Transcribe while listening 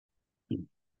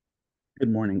Good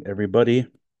morning, everybody.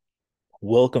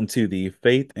 Welcome to the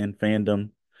Faith and Fandom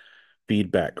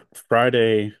Feedback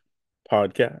Friday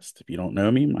podcast. If you don't know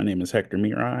me, my name is Hector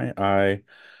Mirai. I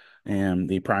am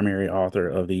the primary author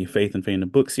of the Faith and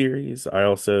Fandom book series. I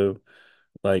also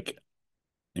like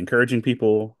encouraging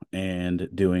people and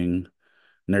doing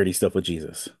nerdy stuff with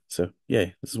Jesus. So,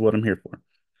 yay, this is what I'm here for.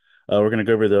 We're going to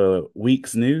go over the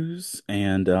week's news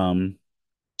and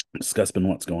discussing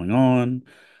what's going on,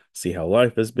 see how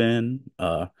life has been.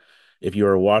 If you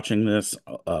are watching this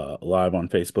live on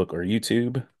Facebook or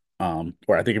YouTube,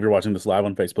 or I think if you're watching this live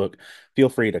on Facebook, feel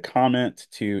free to comment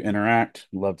to interact.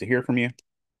 Love to hear from you.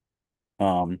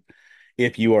 Um,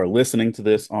 if you are listening to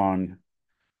this on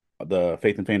the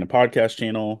Faith and Fandom podcast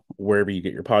channel, wherever you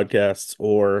get your podcasts,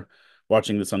 or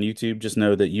watching this on YouTube, just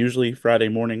know that usually Friday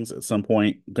mornings at some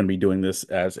point, I'm going to be doing this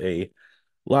as a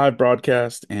live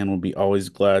broadcast, and we'll be always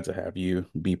glad to have you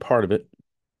be part of it.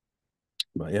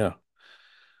 But yeah,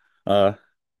 uh,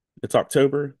 it's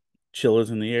October, chill is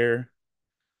in the air,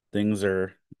 things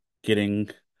are getting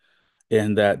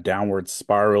in that downward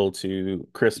spiral to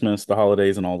Christmas, the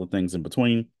holidays, and all the things in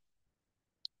between.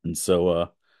 And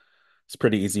so it's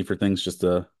pretty easy for things just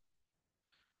to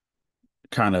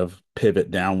kind of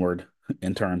pivot downward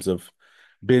in terms of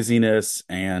busyness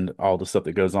and all the stuff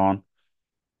that goes on.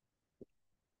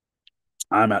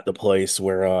 I'm at the place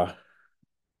where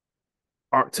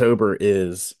October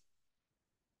is,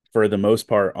 for the most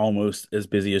part, almost as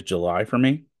busy as July for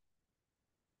me.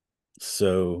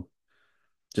 So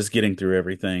just getting through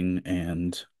everything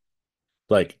and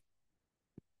like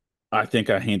I think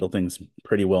I handle things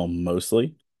pretty well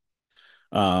mostly.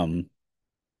 Um,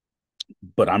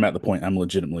 but I'm at the point I'm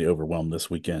legitimately overwhelmed this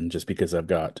weekend just because I've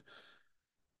got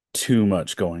too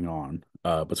much going on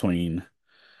between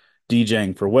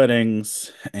DJing for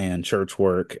weddings and church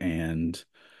work and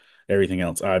everything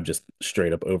else. I've just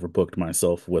straight up overbooked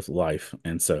myself with life.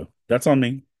 And so that's on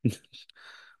me.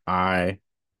 I,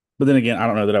 but then again, I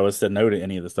don't know that I would have said no to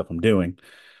any of the stuff I'm doing.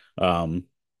 Um,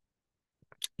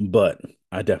 but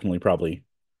I definitely probably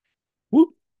whoop,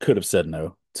 could have said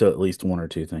no to at least one or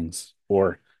two things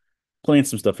or planned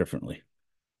some stuff differently.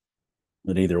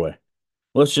 But either way.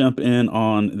 Let's jump in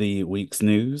on the week's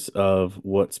news of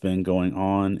what's been going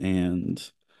on.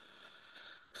 And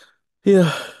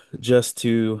yeah, just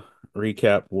to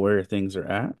recap where things are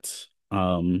at.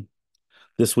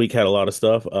 This week had a lot of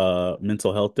stuff.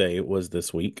 Mental Health Day was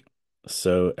this week.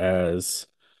 So as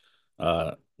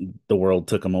uh, the world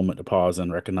took a moment to pause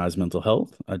and recognize mental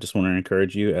health, I just want to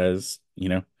encourage you as,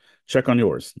 check on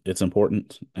yours. It's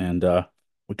important and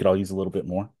we could all use a little bit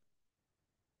more.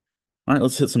 All right,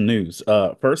 let's hit some news.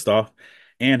 First off,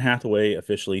 Anne Hathaway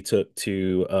officially took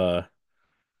to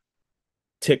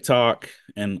TikTok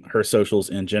and her socials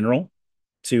in general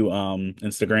to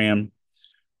Instagram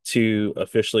to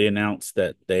officially announce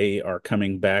that they are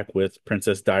coming back with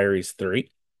Princess Diaries 3.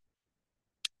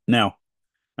 Now,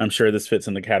 I'm sure this fits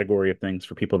in the category of things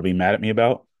for people to be mad at me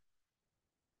about,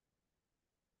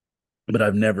 but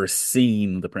I've never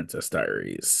seen the Princess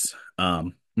Diaries.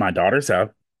 My daughters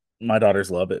have. My daughters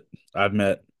love it. I've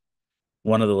met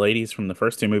one of the ladies from the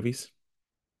first two movies,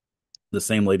 the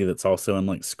same lady that's also in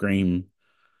like Scream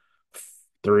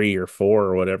 3 or 4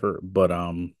 or whatever. But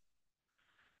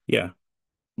yeah.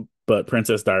 But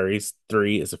Princess Diaries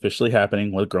 3 is officially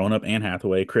happening with grown-up Anne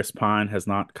Hathaway. Chris Pine has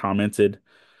not commented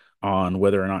on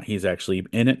whether or not he's actually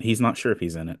in it. He's not sure if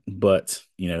he's in it, but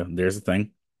there's a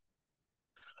thing.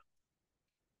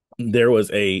 There was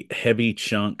a heavy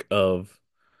chunk of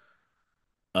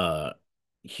uh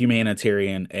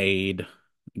humanitarian aid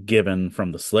given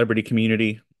from the celebrity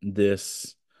community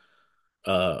this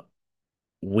uh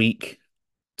week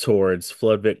towards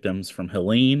flood victims from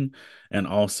Helene and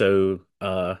also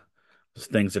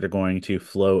things that are going to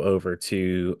flow over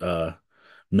to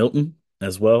Milton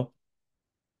as well.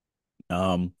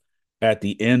 Um, at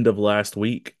the end of last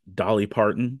week, Dolly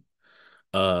Parton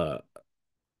uh,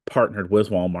 partnered with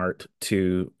Walmart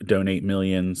to donate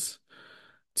millions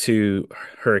to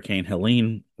Hurricane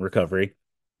Helene recovery,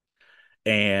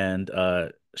 and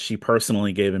she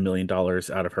personally gave $1 million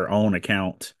out of her own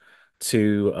account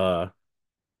to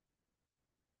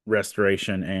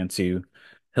restoration and to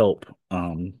help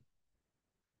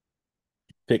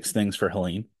fix things for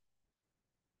Helene.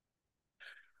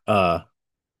 Uh,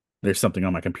 there's something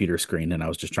on my computer screen, and I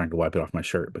was just trying to wipe it off my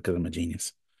shirt because I'm a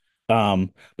genius. But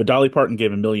Dolly Parton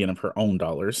gave 1 million of her own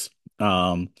dollars.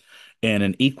 Um, in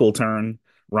an equal turn,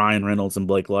 Ryan Reynolds and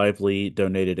Blake Lively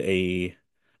donated $1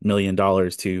 million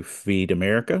to Feed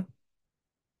America,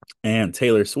 and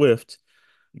Taylor Swift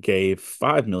gave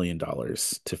 $5 million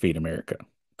to Feed America.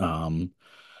 Um,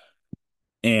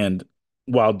 and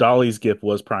while Dolly's gift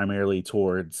was primarily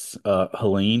towards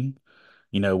Helene,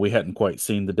 we hadn't quite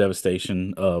seen the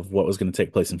devastation of what was going to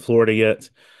take place in Florida yet.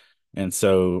 And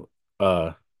so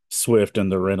uh Swift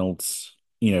and the Reynolds,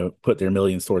 put their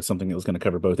millions towards something that was going to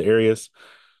cover both areas.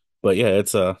 But yeah,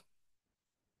 it's a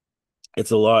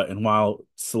lot. And while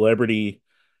celebrity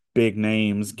big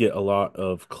names get a lot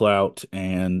of clout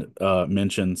and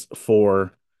mentions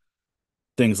for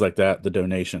things like that, the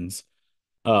donations,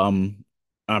 um,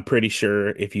 I'm pretty sure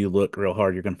if you look real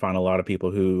hard, you're going to find a lot of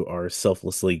people who are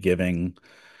selflessly giving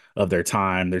of their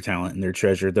time, their talent, and their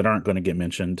treasure that aren't going to get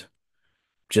mentioned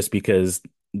just because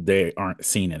they aren't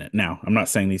seen in it. Now, I'm not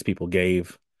saying these people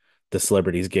the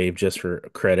celebrities gave just for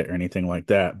credit or anything like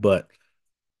that, but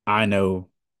I know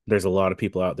there's a lot of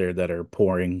people out there that are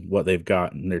pouring what they've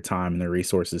got and their time and their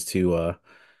resources to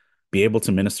be able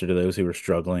to minister to those who are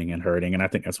struggling and hurting. And I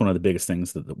think that's one of the biggest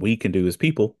things that we can do as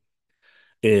people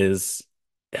is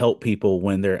help people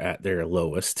when they're at their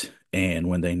lowest and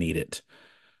when they need it.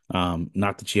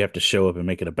 Not that you have to show up and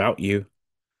make it about you,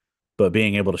 but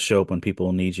being able to show up when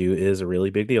people need you is a really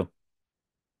big deal.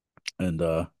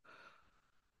 And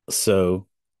so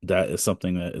that is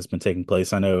something that has been taking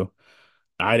place. I know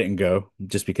I didn't go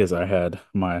just because I had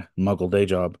my muggle day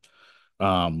job.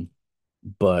 Um,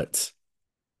 but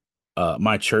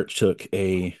my church took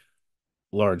a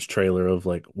large trailer of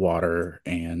like water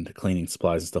and cleaning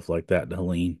supplies and stuff like that to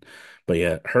Helene. But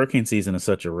yeah, hurricane season is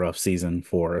such a rough season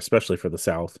especially for the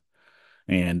South.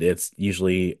 And it's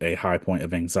usually a high point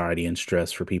of anxiety and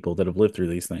stress for people that have lived through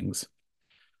these things.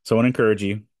 So I want to encourage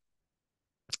you,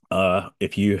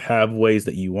 if you have ways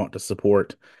that you want to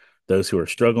support those who are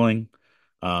struggling,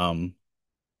 um,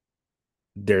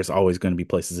 there's always going to be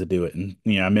places to do it. And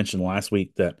I mentioned last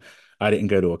week that I didn't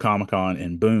go to a Comic-Con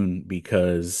in Boone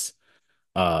because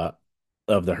uh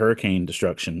of the hurricane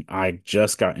destruction. I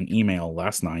just got an email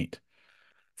last night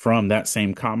from that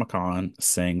same Comic-Con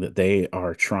saying that they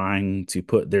are trying to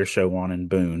put their show on in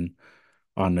Boone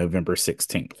on November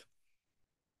 16th.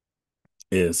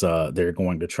 Is they're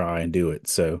going to try and do it.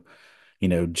 So,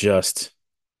 just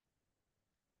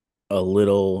a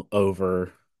little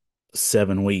over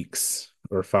 7 weeks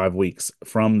or 5 weeks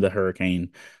from the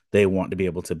hurricane, they want to be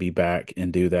able to be back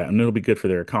and do that. And it'll be good for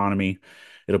their economy.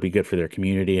 It'll be good for their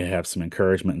community to have some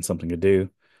encouragement and something to do,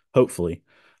 hopefully.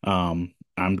 I'm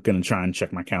going to try and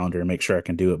check my calendar and make sure I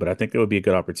can do it, but I think it would be a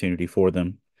good opportunity for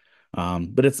them.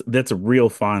 But that's a real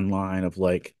fine line of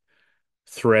like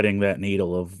threading that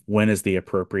needle of when is the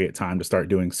appropriate time to start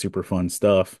doing super fun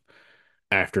stuff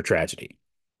after tragedy.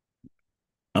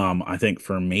 I think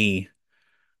for me,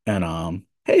 and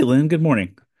hey Lynn, good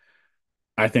morning.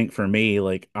 I think for me,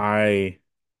 like I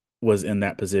was in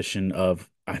that position of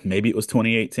maybe it was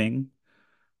 2018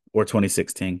 or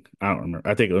 2016. I don't remember.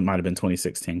 I think it might have been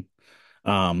 2016.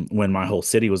 When my whole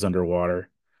city was underwater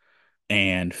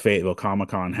and Fayetteville Comic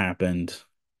Con happened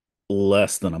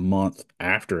less than a month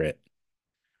after it.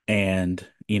 And,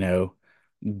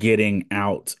 getting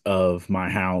out of my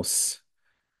house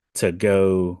to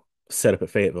go set up at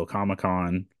Fayetteville Comic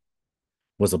Con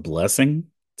was a blessing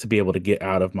to be able to get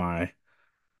out of my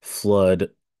flood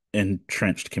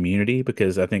entrenched community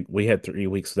because I think we had 3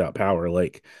 weeks without power.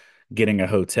 Like getting a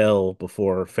hotel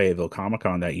before Fayetteville Comic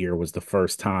Con that year was the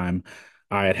first time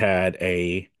I had had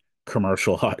a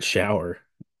commercial hot shower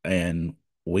in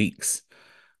weeks.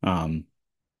 Um,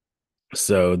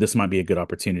 so this might be a good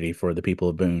opportunity for the people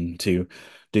of Boone to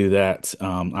do that.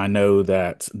 I know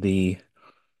that the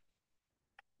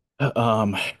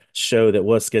um show that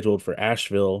was scheduled for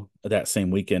Asheville that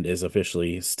same weekend is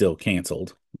officially still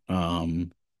canceled.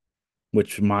 Um,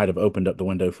 which might have opened up the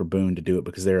window for Boone to do it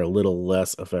because they're a little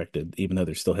less affected, even though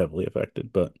they're still heavily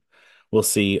affected. But we'll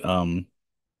see how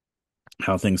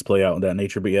things play out in that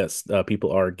nature. But yes,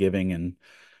 people are giving and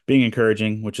being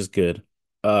encouraging, which is good.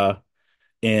 Uh,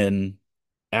 in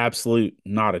absolute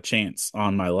not a chance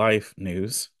on my life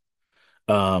news,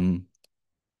 um,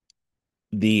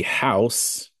 the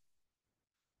house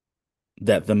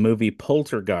that the movie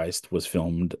Poltergeist was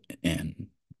filmed in,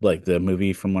 like the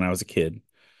movie from when I was a kid,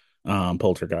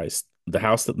 Poltergeist, the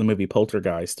house that the movie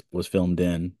Poltergeist was filmed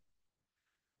in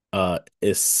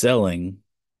is selling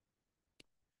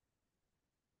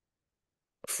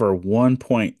for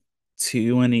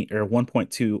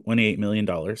 1.28 million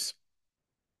dollars.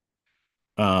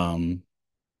 Um,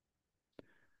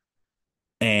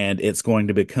 and it's going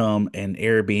to become an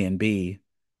Airbnb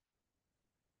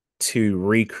to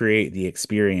recreate the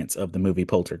experience of the movie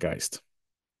Poltergeist.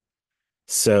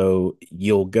 So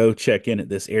you'll go check in at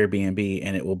this Airbnb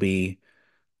and it will be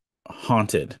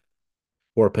haunted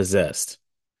or possessed,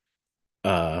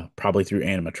 probably through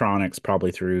animatronics,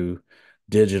 probably through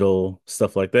digital,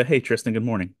 stuff like that. Hey, Tristan, good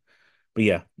morning. But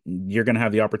yeah, you're going to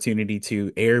have the opportunity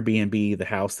to Airbnb the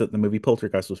house that the movie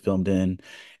Poltergeist was filmed in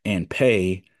and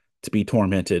pay to be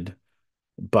tormented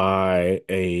by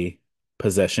a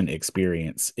possession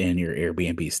experience in your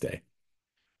Airbnb stay.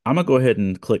 I'm gonna go ahead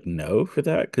and click no for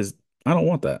that because I don't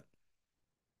want that.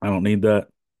 I don't need that.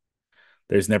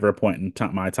 There's never a point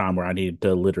in my time where I need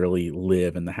to literally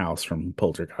live in the house from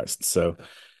Poltergeist. So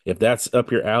if that's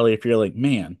up your alley, if you're like,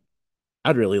 man,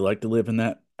 I'd really like to live in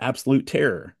that absolute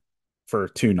terror for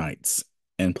 2 nights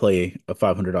and pay a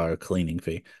 $500 cleaning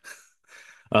fee,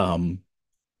 um,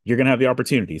 you're gonna have the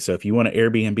opportunity. So if you want to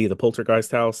Airbnb the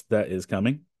Poltergeist house, that is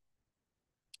coming.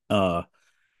 Uh,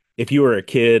 if you were a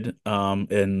kid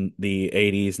in the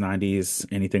 80s, 90s,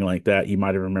 anything like that, you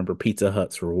might have remember Pizza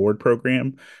Hut's reward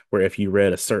program, where if you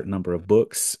read a certain number of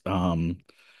books,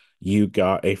 you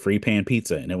got a free pan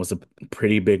pizza, and it was a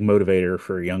pretty big motivator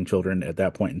for young children at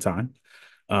that point in time.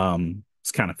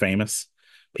 It's kind of famous.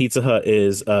 Pizza Hut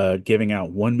is giving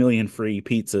out 1 million free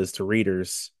pizzas to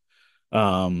readers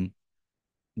um,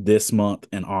 this month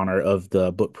in honor of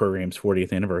the book program's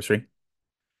 40th anniversary.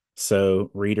 So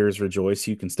readers rejoice,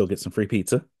 you can still get some free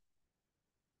pizza.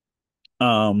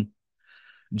 Um,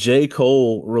 J.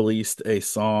 Cole released a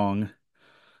song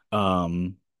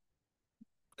um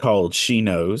called She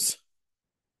Knows,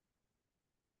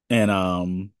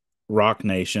 and Rock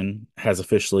Nation has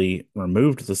officially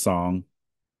removed the song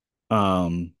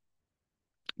um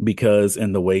because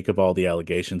in the wake of all the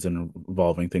allegations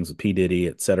involving things with P. Diddy,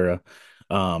 etc.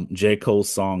 J. Cole's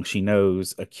song She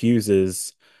Knows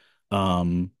accuses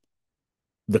um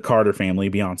the Carter family,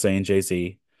 Beyonce and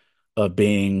Jay-Z, of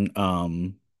being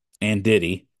and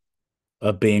Diddy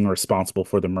of being responsible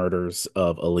for the murders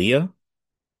of Aaliyah,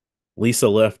 Lisa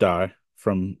Left Eye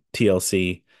from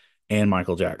TLC, and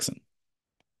Michael Jackson.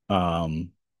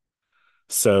 Um,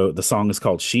 so the song is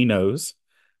called She Knows,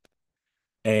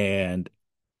 and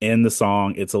in the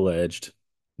song, it's alleged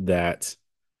that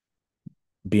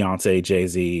Beyonce,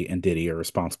 Jay-Z, and Diddy are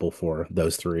responsible for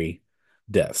those three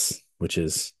deaths, which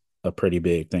is a pretty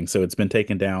big thing. So it's been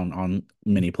taken down on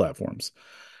many platforms.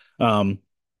 Um,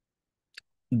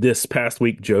 this past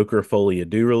week, Joker Folie à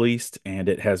Deux released, and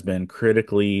it has been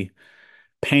critically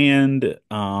panned.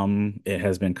 It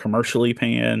has been commercially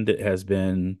panned. It has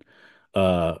been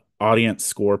audience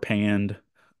score panned.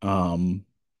 Um,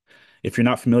 if you're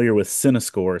not familiar with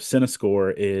Cinescore,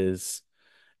 Cinescore is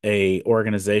a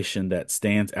organization that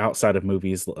stands outside of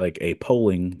movies like a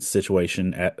polling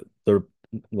situation at the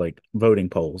like voting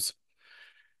polls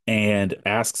and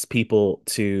asks people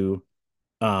to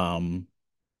um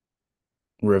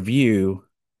review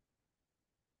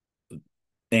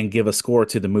and give a score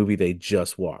to the movie they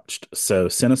just watched. So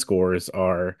Cinescores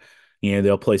are,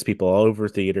 they'll place people all over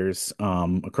theaters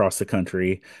across the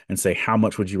country and say, how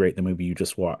much would you rate the movie you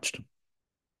just watched?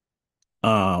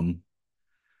 Um,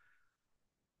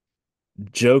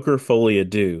 Joker Folie à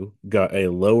Deux got a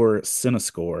lower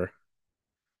Cinescore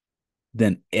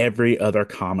than every other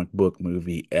comic book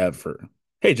movie ever.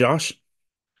 Hey, Josh,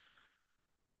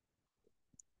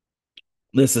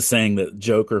 this is saying that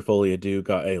Joker Folie à Deux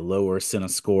got a lower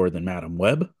Cinescore than Madam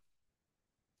Web,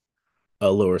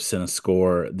 a lower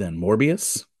Cinescore than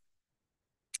Morbius,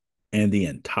 and the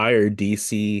entire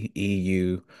DC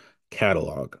EU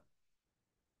catalog.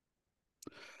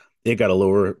 It got a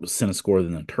lower Cinescore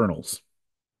than Eternals.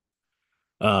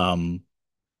 Um,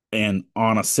 and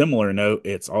on a similar note,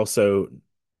 it's also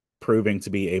proving to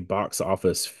be a box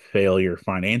office failure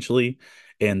financially,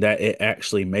 and that it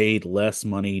actually made less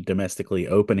money domestically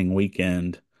opening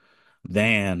weekend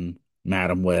than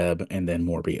Madam Web and then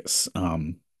Morbius.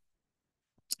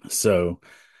 So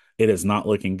it is not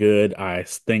looking good. I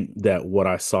think that what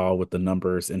I saw with the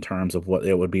numbers in terms of what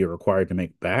it would be required to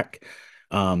make back,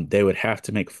 they would have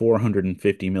to make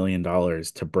 $450 million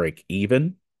to break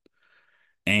even,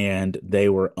 and they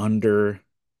were under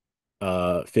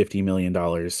 $50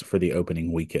 million for the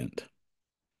opening weekend.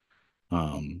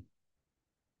 Um,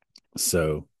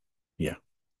 so yeah,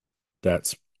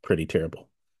 that's pretty terrible.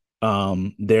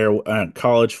 There,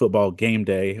 college football game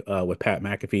day with Pat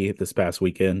McAfee this past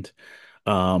weekend.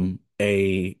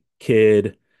 A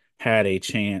kid had a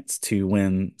chance to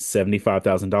win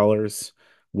 $75,000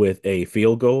 with a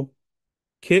field goal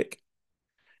kick,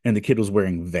 and the kid was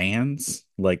wearing Vans,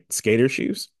 like skater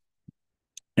shoes,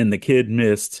 and the kid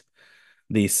missed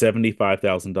the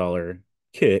 $75,000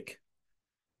 kick,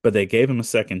 but they gave him a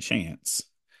second chance,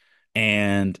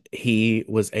 and he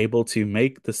was able to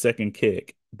make the second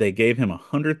kick. They gave him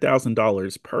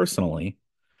 $100,000 personally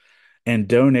and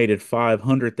donated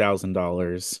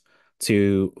 $500,000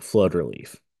 to flood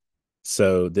relief.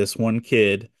 So this one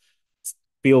kid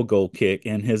field goal kick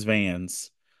in his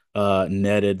Vans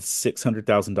netted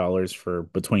 $600,000 for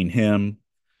between him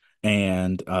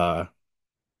and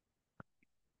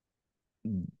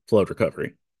flood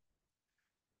recovery.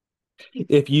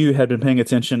 If you had been paying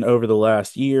attention over the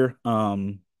last year,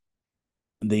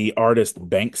 the artist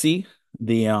Banksy,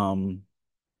 the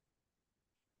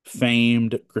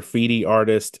famed graffiti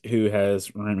artist who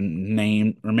has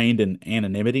remained in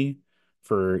anonymity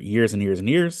for years and years and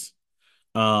years.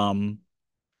 Um,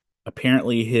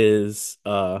 Apparently his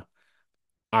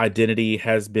identity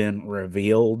has been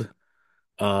revealed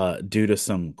due to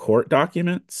some court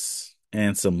documents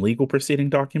and some legal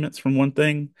proceeding documents from one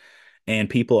thing,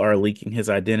 and people are leaking his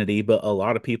identity, but a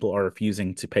lot of people are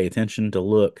refusing to pay attention to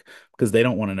look because they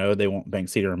don't want to know. They want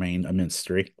Banksy to remain a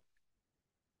mystery.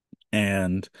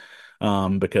 And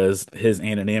because his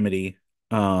anonymity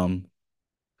um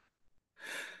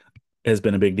has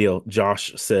been a big deal.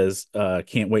 Josh says,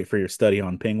 can't wait for your study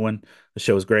on Penguin. The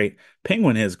show is great.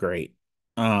 Penguin is great.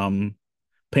 Um,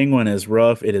 Penguin is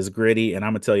rough, it is gritty, and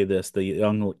I'm gonna tell you this: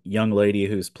 the young lady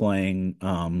who's playing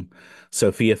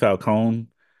Sophia Falcone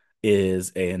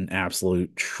is an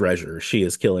absolute treasure. She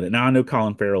is killing it. Now I know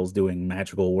Colin Farrell's doing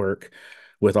magical work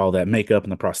with all that makeup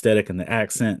and the prosthetic and the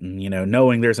accent, and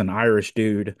knowing there's an Irish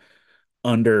dude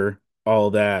under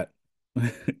all that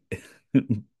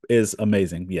is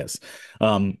amazing. Yes.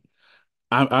 Um,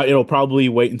 it'll probably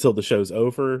wait until the show's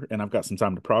over and I've got some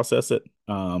time to process it.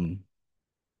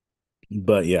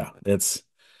 But yeah, it's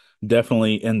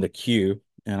definitely in the queue,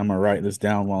 and I'm gonna write this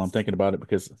down while I'm thinking about it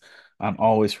because I'm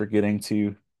always forgetting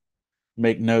to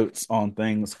make notes on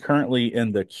things currently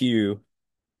in the queue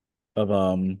of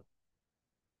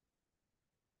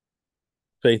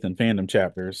faith and fandom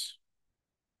chapters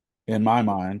in my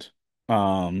mind.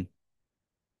 Um,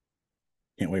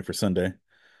 can't wait for Sunday.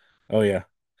 Oh yeah.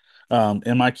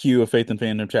 In my queue of faith and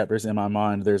fandom chapters in my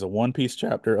mind, there's a One Piece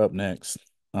chapter up next.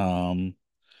 Um,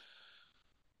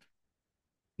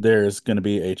 there's going to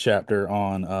be a chapter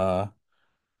on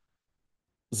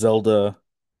Zelda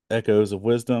Echoes of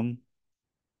Wisdom.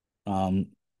 Um,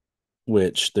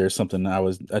 which there's something I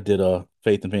did a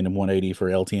Faith and Fandom 180 for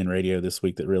LTN radio this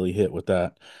week that really hit with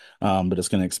that. But it's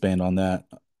going to expand on that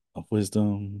of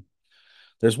wisdom.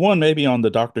 There's one maybe on the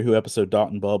Doctor Who episode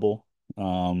Dot and Bubble.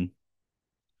 Um,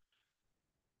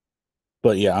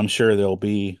 but yeah, I'm sure there'll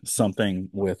be something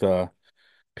with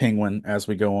Penguin as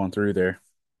we go on through there.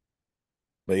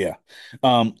 But yeah,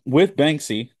 with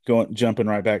Banksy going jumping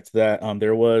right back to that,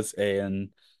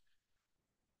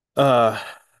 uh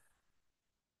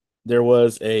there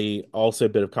was a also a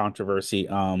bit of controversy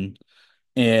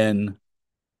in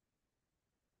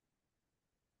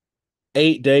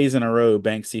 8 days in a row.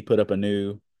 Banksy put up a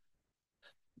new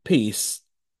piece,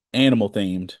 animal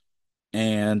themed,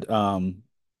 and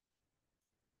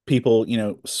people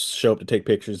show up to take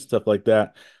pictures and stuff like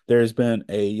that. There's been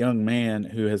a young man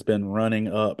who has been running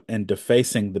up and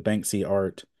defacing the Banksy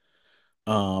art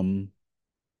um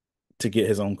to get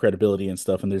his own credibility and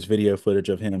stuff, and there's video footage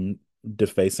of him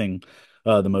defacing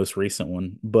the most recent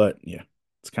one. But yeah,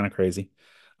 it's kind of crazy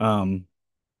um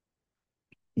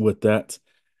with that.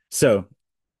 So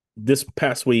this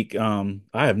past week, I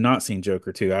have not seen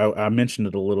Joker 2. I mentioned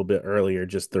it a little bit earlier,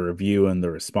 just the review and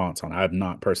the response on it. I have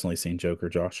not personally seen Joker,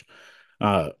 Josh.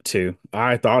 2.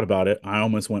 I thought about it. I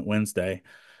almost went Wednesday.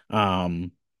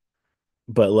 Um,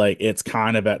 but like it's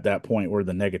kind of at that point where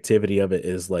the negativity of it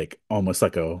is like almost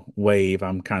like a wave.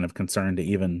 I'm kind of concerned to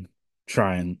even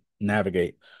try and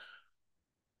navigate.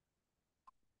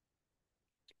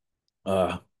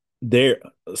 Uh there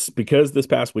because this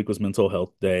past week was mental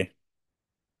health day.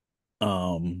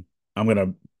 I'm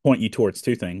gonna point you towards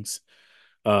two things.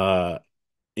 Uh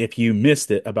if you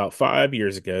missed it about 5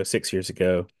 years ago, 6 years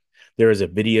ago, there was a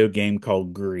video game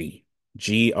called Gris.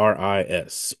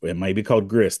 It might be called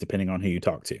Gris, depending on who you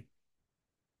talk to.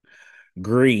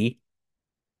 Gris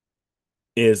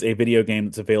is a video game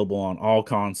that's available on all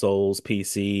consoles,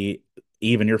 PC,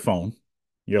 even your phone,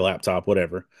 your laptop,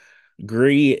 whatever.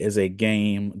 Gris is a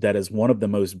game that is one of the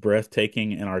most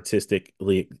breathtaking and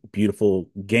artistically beautiful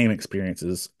game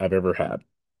experiences I've ever had.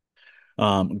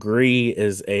 Gris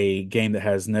is a game that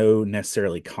has no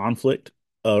necessarily conflict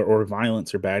or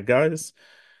violence or bad guys.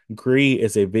 Gris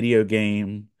is a video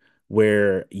game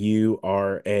where you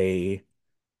are a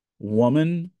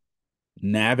woman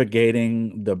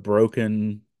navigating the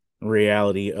broken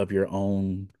reality of your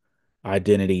own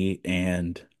identity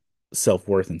and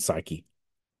self-worth and psyche.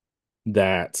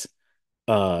 That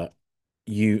uh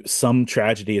some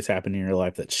tragedy has happened in your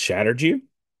life that shattered you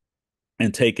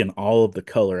and taken all of the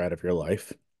color out of your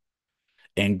life.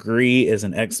 And Gris is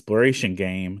an exploration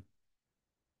game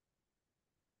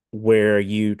where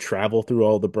you travel through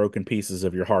all the broken pieces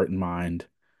of your heart and mind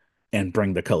and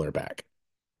bring the color back.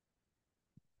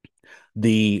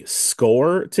 The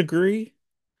score to Gree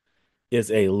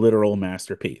is a literal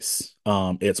masterpiece.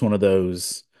 It's one of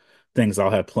those things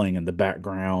I'll have playing in the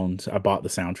background. I bought the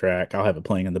soundtrack. I'll have it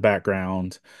playing in the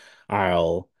background.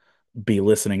 I'll be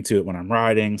listening to it when I'm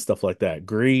riding, stuff like that.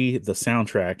 Gree, the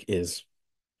soundtrack is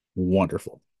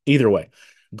wonderful. Either way,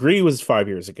 Gree was 5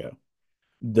 years ago.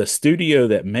 The studio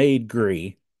that made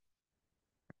Gree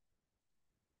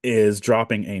is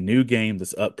dropping a new game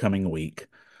this upcoming week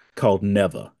called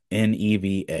Neva,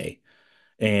 Neva.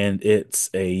 And it's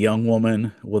a young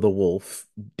woman with a wolf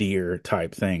deer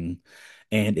type thing.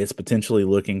 And it's potentially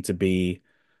looking to be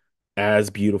as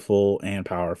beautiful and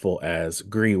powerful as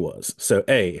Gree was. So,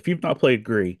 A, if you've not played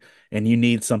Gree and you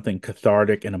need something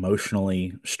cathartic and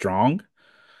emotionally strong,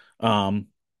 um,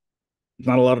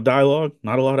 not a lot of dialogue,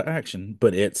 not a lot of action,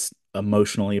 but it's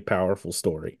emotionally powerful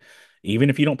story. Even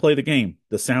if you don't play the game,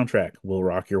 the soundtrack will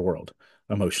rock your world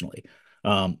emotionally.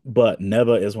 But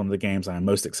Neva is one of the games I'm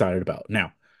most excited about.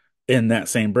 Now, in that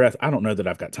same breath, I don't know that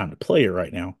I've got time to play it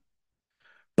right now,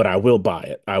 but I will buy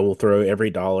it. I will throw every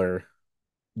dollar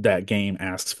that game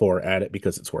asks for at it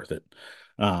because it's worth it.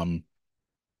 Um,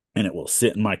 and it will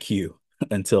sit in my queue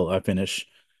until I finish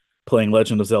playing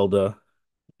Legend of Zelda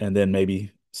and then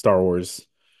maybe Star Wars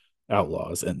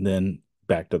Outlaws, and then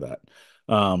back to that.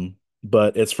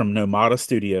 But it's from Nomada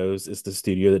Studios. It's the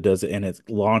studio that does it, and it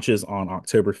launches on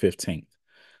October 15th.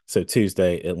 So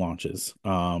Tuesday it launches.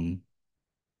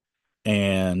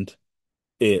 And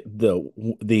it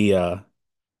the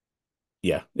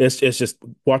yeah, it's just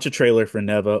watch a trailer for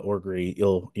Neva or Gree.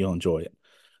 You'll enjoy it.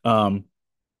 Um,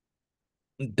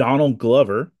 Donald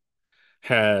Glover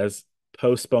has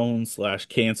postponed slash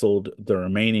canceled the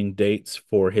remaining dates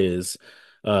for his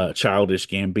Childish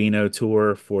Gambino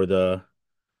tour for the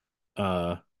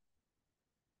uh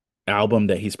album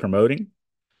that he's promoting.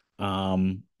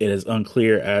 It is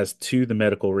unclear as to the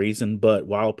medical reason, but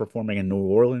while performing in New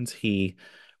Orleans, he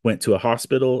went to a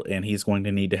hospital and he's going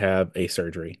to need to have a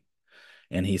surgery.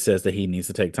 And he says that he needs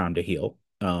to take time to heal.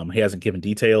 He hasn't given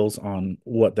details on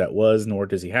what that was, nor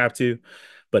does he have to,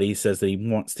 but he says that he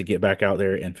wants to get back out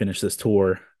there and finish this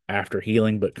tour after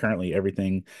healing, but currently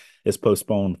everything is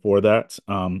postponed for that.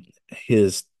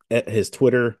 His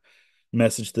Twitter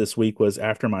message this week was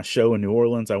after my show in New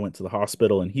Orleans, I went to the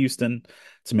hospital in Houston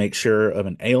to make sure of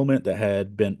an ailment that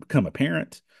had become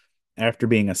apparent. After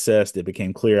being assessed, it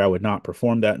became clear I would not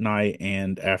perform that night,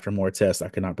 and after more tests, I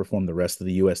could not perform the rest of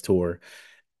the US tour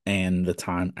and the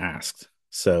time asked.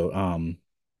 So,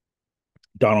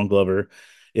 Donald Glover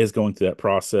is going through that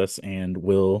process and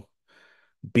will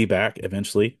be back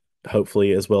eventually,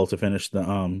 hopefully as well to finish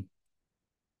the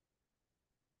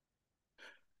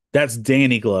that's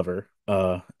Danny Glover,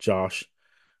 Josh.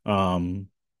 Um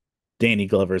Danny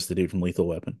Glover is the dude from Lethal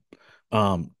Weapon.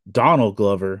 Donald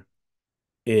Glover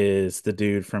is the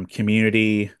dude from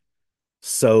Community,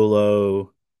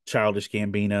 Solo, Childish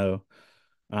Gambino,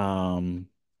 um,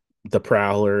 The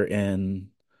Prowler, and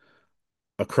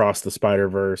Across the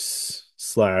Spider-Verse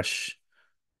slash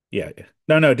yeah.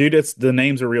 No, no, dude, it's the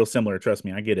names are real similar. Trust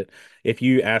me, I get it. If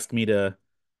you ask me to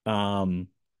um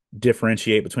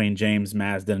differentiate between James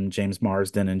Marsden, James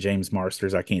Marsden, and James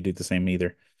Marsters, I can't do the same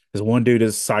either. Because one dude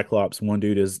is Cyclops, one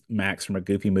dude is Max from a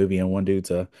Goofy movie, and one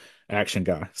dude's a action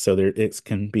guy. So there it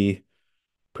can be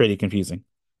pretty confusing.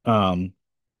 Um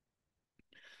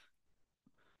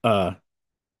uh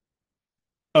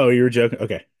oh, you were joking?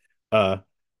 Okay. Uh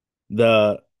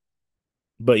the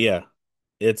but yeah,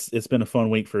 it's been a fun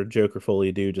week for Joker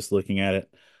Foley dude just looking at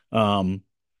it. Um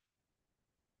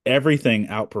Everything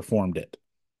outperformed it.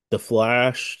 The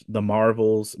Flash, the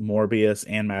Marvels, Morbius,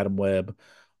 and Madam Web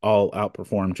all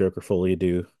outperformed Joker Folie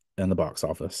do in the box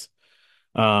office.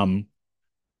 Um,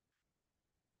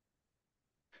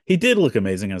 he did look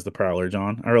amazing as the Prowler,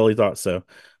 John. I really thought so.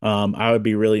 I would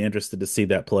be really interested to see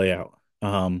that play out.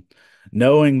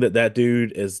 Knowing that that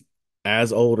dude is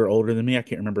as old or older than me, I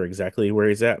can't remember exactly where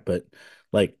he's at, but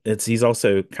like he's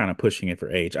also kind of pushing it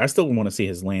for age. I still want to see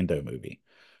his Lando movie.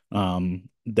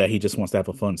 That he just wants to have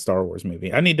a fun Star Wars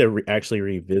movie. I need to actually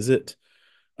revisit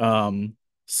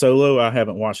Solo. I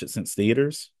haven't watched it since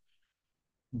theaters,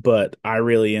 but I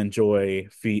really enjoy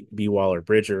B. Waller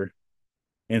Bridger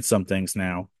in some things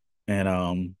now,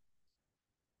 and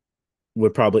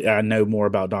would probably I know more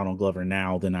about Donald Glover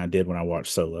now than I did when I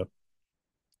watched Solo.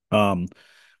 Um,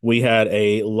 we had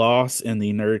a loss in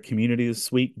the nerd community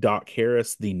this week. Doc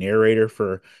Harris, the narrator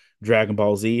for Dragon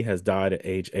Ball Z, has died at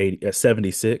age 80,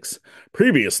 76.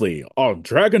 Previously on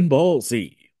Dragon Ball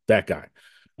Z, that guy.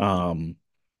 Um,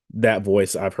 that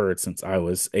voice I've heard since I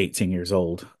was 18 years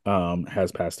old,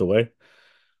 has passed away.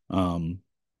 Um,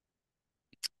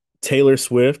 Taylor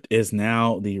Swift is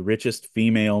now the richest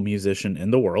female musician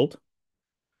in the world.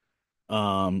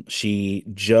 She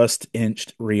just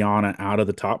inched Rihanna out of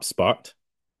the top spot.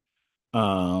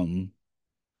 Um,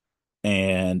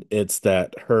 and it's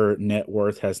that her net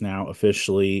worth has now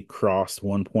officially crossed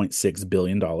 $1.6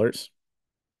 billion.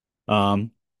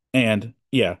 Um, and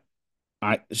yeah,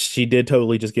 she did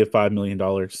totally just give $5 million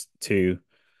to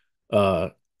uh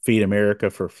Feed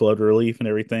America for flood relief and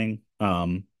everything.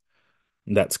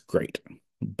 That's great.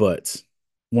 But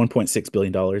 $1.6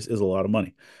 billion is a lot of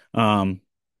money. Um,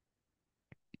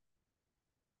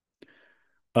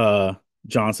 uh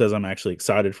John says I'm actually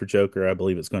excited for Joker. I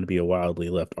believe it's going to be a wildly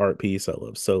left art piece. I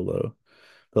love Solo.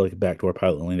 Feel like a backdoor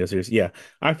pilot Lando series. Yeah,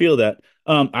 I feel that.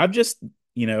 I've just,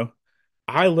 you know,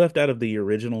 I left out of the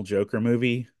original Joker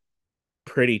movie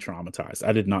pretty traumatized.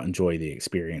 I did not enjoy the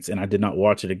experience, and I did not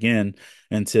watch it again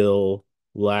until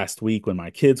last week when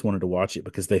my kids wanted to watch it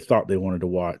because they thought they wanted to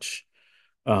watch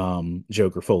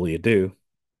Joker Folie à Deux.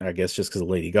 I guess just because of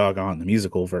Lady Gaga and the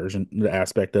musical version, the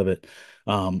aspect of it.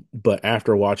 But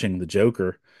after watching the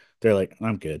Joker, they're like,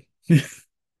 I'm good.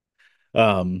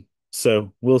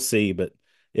 So we'll see, but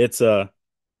it's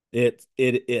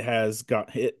it has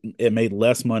got it made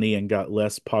less money and got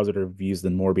less positive reviews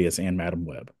than Morbius and Madam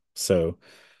Web. So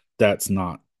that's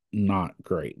not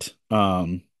great.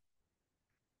 But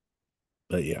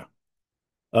yeah.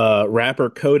 Rapper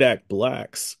Kodak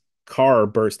Black's car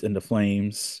burst into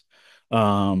flames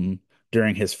um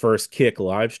during his first Kick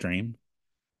live stream.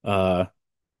 Uh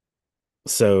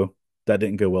so that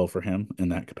didn't go well for him in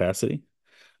that capacity.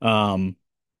 Um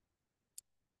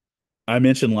I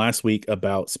mentioned last week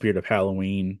about Spirit of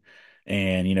Halloween,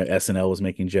 and SNL was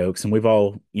making jokes, and we've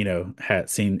all had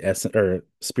seen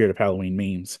Spirit of Halloween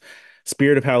memes.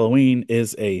 Spirit of Halloween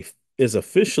is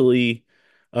officially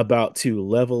about to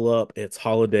level up its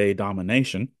holiday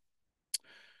domination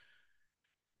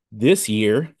this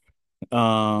year.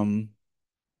 Um,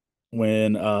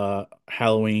 when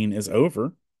Halloween is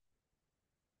over,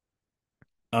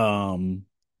 um,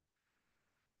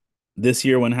 this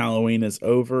year when Halloween is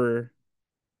over,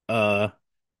 uh,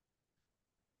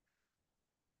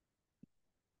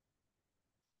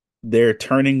 they're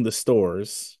turning the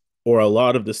stores, or a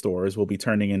lot of the stores will be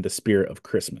turning into Spirit of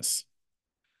Christmas.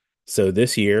 So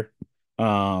this year,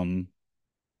 um,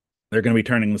 they're going to be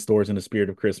turning the stores into Spirit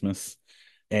of Christmas,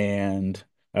 and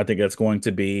I think that's going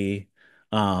to be,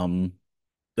 um,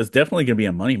 it's definitely going to be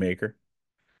a moneymaker,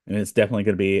 and it's definitely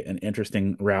going to be an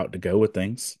interesting route to go with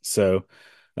things. So,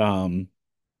 um,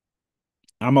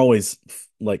 I'm always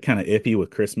like kind of iffy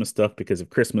with Christmas stuff because if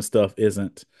Christmas stuff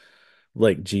isn't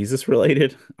like Jesus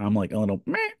related, I'm like a little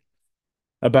meh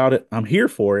about it. I'm here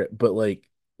for it, but like,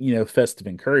 festive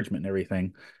encouragement and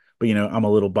everything. But I'm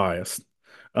a little biased.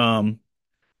 Um,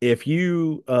 if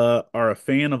you are a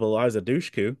fan of Eliza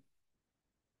Dushku,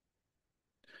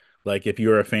 like if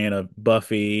you're a fan of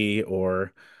Buffy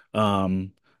or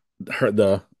um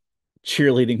the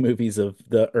cheerleading movies of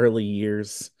the early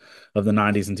years of the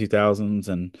 90s and 2000s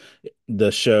and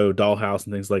the show Dollhouse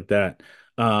and things like that,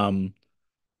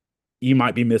 you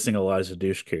might be missing Eliza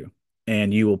Dushku,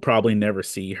 and you will probably never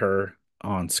see her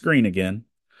on screen again.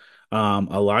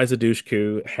 Eliza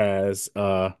Dushku has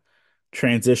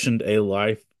transitioned a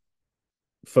life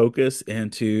focus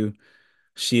into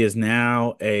she is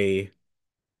now a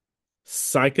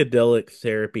psychedelic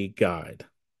therapy guide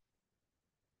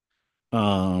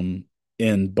um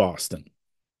in Boston,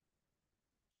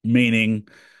 meaning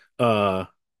uh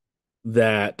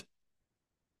that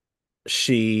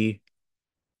she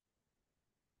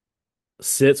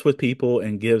sits with people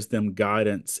and gives them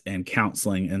guidance and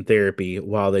counseling and therapy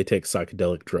while they take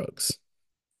psychedelic drugs.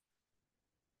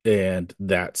 And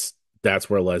that's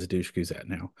where Eliza Dushku's at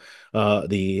now.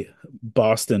 The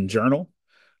Boston Journal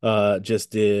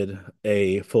just did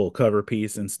a full cover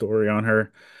piece and story on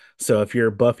her. So if your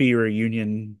Buffy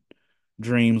reunion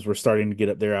dreams were starting to get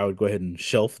up there, I would go ahead and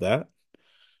shelf that.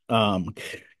 Um,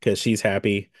 because she's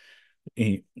happy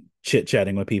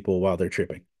chit-chatting with people while they're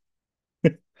tripping.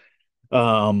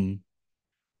 Um,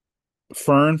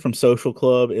 Fern from Social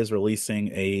Club is releasing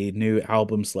a new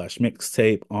album slash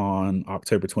mixtape on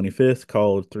October 25th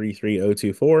called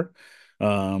 33024,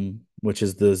 which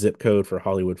is the zip code for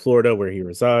Hollywood, Florida, where he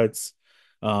resides.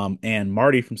 And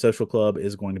Marty from Social Club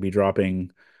is going to be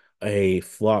dropping a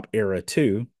Flop Era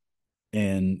 2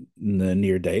 in the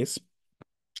near days.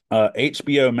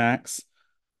 HBO Max,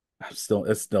 it's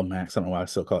still Max. I don't know why I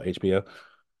still call it HBO.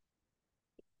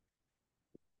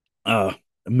 Uh,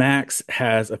 Max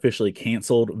has officially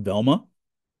canceled Velma.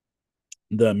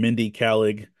 the Mindy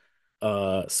Kaling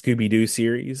Scooby-Doo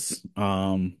series.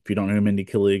 If you don't know who Mindy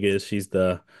Kaling is, she's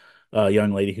the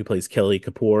young lady who plays Kelly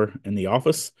Kapoor in The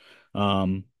Office.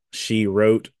 She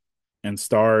wrote and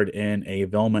starred in a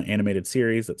Velma animated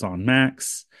series that's on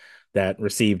Max that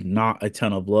received not a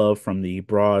ton of love from the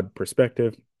broad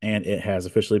perspective, and it has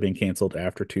officially been canceled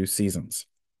after 2 seasons.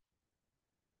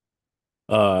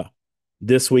 Uh,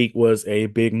 this week was a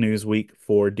big news week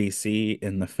for DC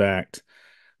in the fact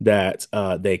that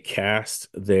they cast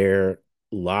their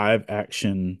live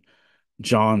action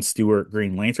John Stewart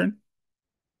Green Lantern.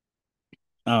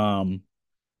 Um,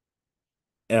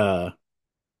 uh,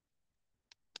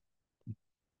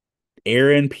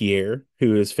 Aaron Pierre,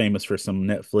 who is famous for some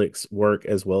Netflix work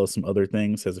as well as some other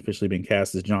things, has officially been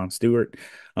cast as John Stewart.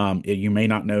 You may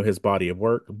not know his body of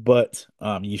work, but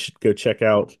you should go check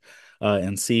out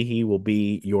and see. He will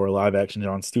be your live action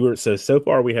John Stewart. So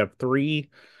far we have three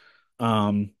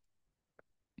um,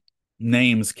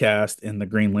 names cast in the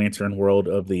Green Lantern world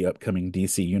of the upcoming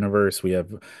DC universe. We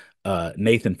have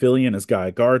Nathan Fillion as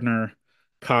Guy Gardner,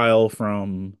 Kyle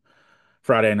from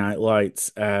Friday Night Lights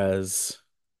as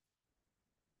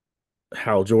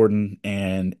Hal Jordan,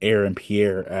 and Aaron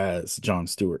Pierre as John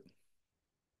Stewart.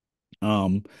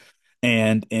 Um,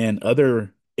 and in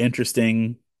other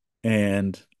interesting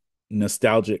and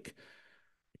nostalgic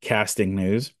casting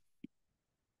news,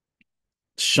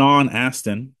 Sean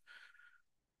Astin,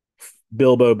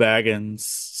 Bilbo Baggins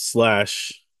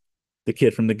slash the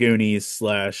kid from the Goonies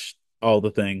slash all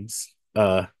the things,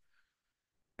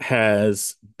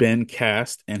 has been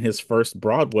cast in his first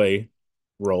Broadway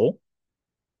role.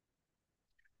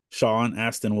 Sean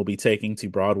Astin will be taking to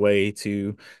Broadway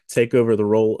to take over the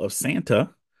role of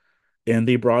Santa in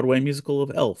the Broadway musical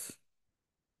of Elf.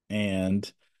 And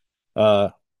uh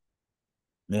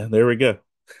yeah, there we go.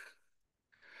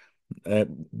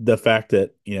 The fact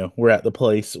that, we're at the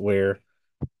place where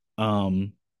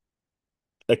um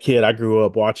a kid I grew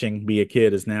up watching be a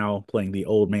kid is now playing the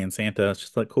old man Santa. It's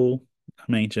just like cool.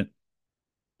 I'm ancient.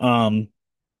 Um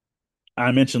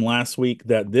I mentioned last week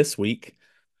that this week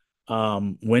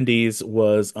Wendy's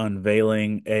was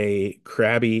unveiling a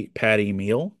Krabby Patty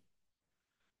meal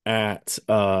at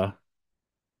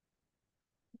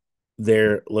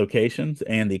their locations,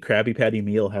 and the Krabby Patty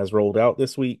meal has rolled out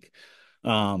this week.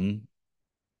 Um,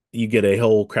 you get a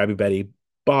whole Krabby Patty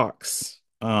box.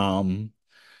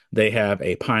 They have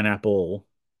a pineapple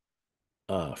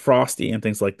frosty and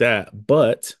things like that,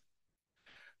 but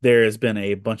there has been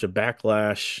a bunch of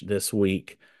backlash this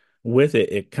week with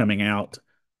it coming out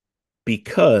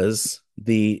because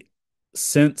the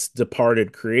since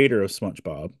departed creator of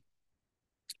SpongeBob,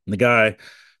 the guy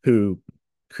who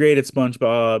created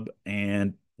SpongeBob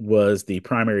and was the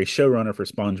primary showrunner for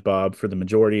SpongeBob for the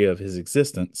majority of his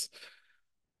existence.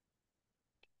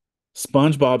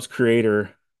 SpongeBob's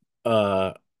creator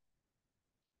uh,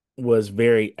 was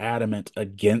very adamant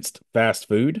against fast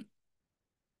food,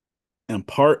 and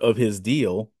part of his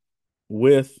deal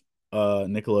with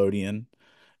Nickelodeon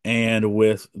and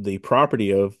with the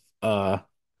property of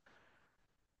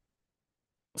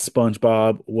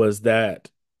SpongeBob was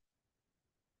that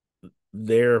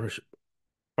their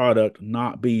product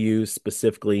not be used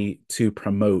specifically to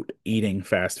promote eating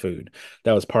fast food.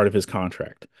 That was part of his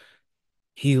contract.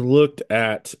 He looked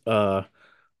at the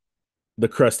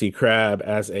Krusty Krab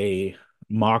as a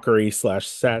mockery slash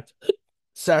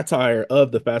satire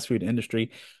of the fast food industry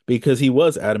because he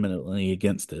was adamantly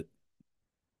against it.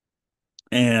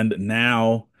 And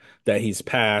now that he's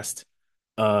passed,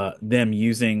 them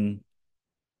using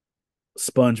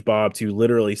SpongeBob to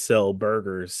literally sell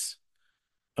burgers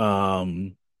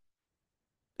um,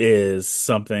 is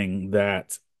something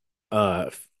that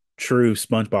true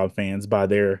SpongeBob fans, by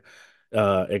their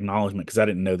acknowledgement, because I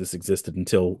didn't know this existed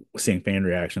until seeing fan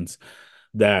reactions,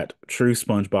 that true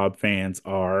SpongeBob fans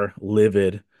are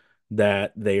livid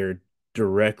that they are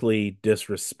directly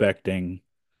disrespecting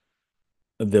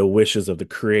the wishes of the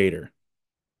creator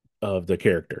of the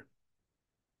character.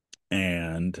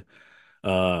 And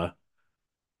uh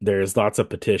there's lots of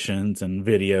petitions and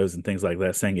videos and things like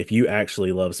that saying if you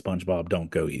actually love SpongeBob,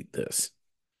 don't go eat this.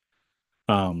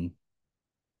 Um,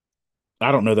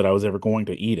 I don't know that I was ever going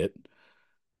to eat it.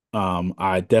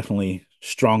 I definitely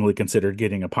strongly considered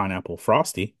getting a pineapple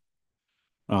frosty,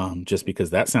 just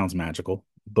because that sounds magical.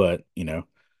 But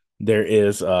there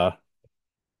is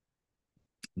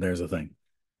there's a thing.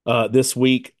 This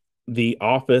week, The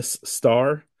Office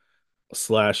star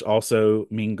slash also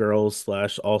Mean Girls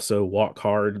slash also Walk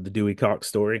Hard, the Dewey Cox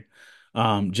story.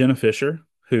 Jenna Fisher,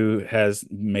 who has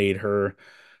made her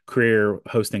career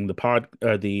hosting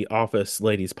the Office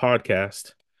Ladies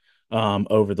podcast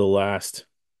over the last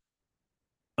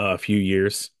a few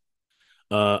years,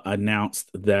 announced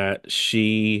that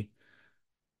she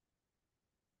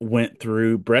went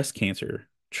through breast cancer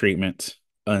treatment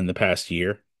in the past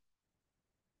year,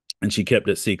 and she kept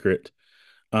it secret.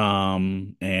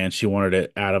 And she wanted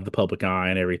it out of the public eye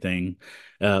and everything.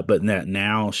 But that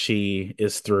now she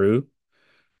is through.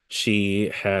 She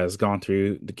has gone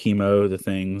through the chemo, the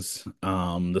things,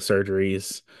 the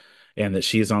surgeries, and that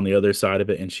she is on the other side of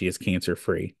it and she is cancer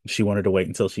free. She wanted to wait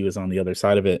until she was on the other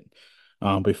side of it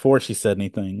before she said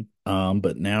anything.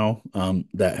 But now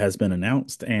that has been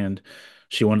announced, and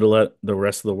she wanted to let the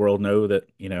rest of the world know that,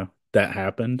 that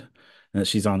happened and that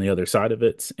she's on the other side of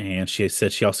it. And she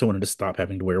said she also wanted to stop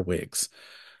having to wear wigs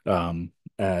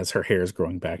as her hair is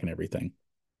growing back and everything.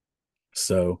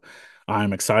 So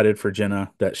I'm excited for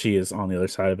Jenna that she is on the other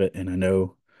side of it. And I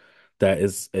know that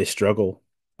is a struggle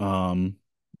um,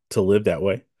 to live that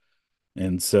way.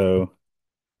 And so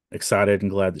excited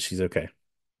and glad that she's okay.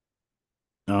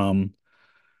 Um,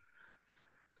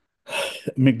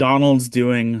 McDonald's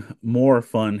doing more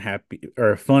fun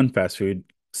fast food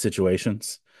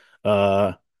situations.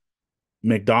 Uh,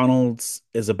 McDonald's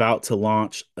is about to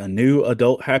launch a new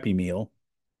adult Happy Meal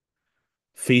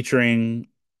featuring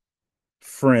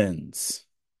Friends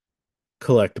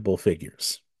collectible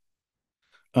figures.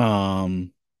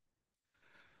 Um,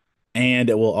 and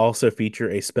it will also feature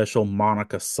a special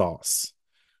Monica sauce.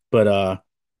 But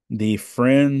the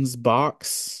Friends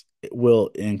box will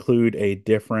include a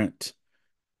different,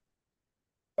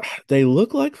 they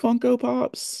look like Funko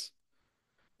Pops,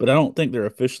 but I don't think they're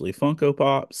officially Funko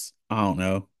Pops. I don't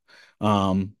know.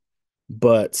 Um,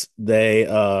 but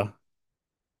they're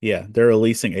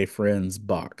releasing a Friends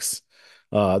box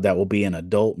that will be an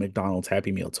adult McDonald's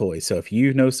Happy Meal toy. So if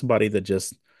you know somebody that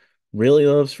just really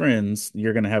loves Friends,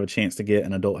 you're going to have a chance to get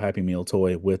an adult Happy Meal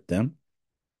toy with them.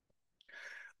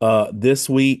 This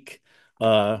week,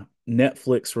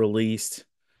 Netflix released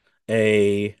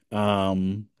a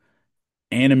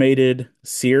animated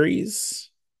series.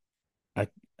 I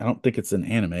I don't think it's an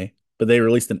anime, but they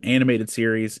released an animated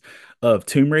series of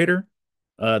Tomb Raider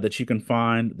that you can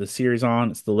find the series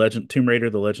on. It's the Legend Tomb Raider,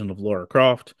 The Legend of Lara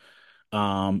Croft.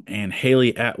 And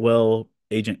Haley Atwell,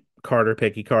 Agent Carter,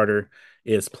 Peggy Carter,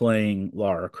 is playing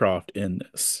Lara Croft in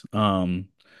this.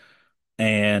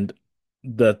 And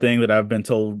the thing that I've been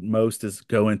told most is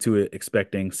go into it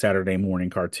expecting Saturday morning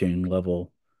cartoon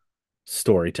level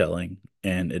storytelling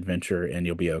and adventure, and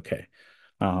you'll be okay.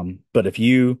 But if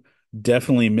you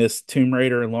definitely missed Tomb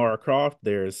Raider and Lara Croft,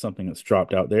 there's something that's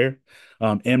dropped out there.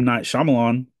 M. Night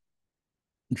Shyamalan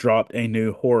dropped a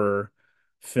new horror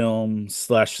film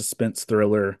slash suspense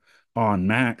thriller on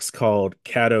Max called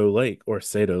Caddo Lake or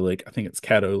Sado Lake. I think it's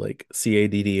Caddo Lake,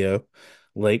 Caddo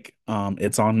Lake.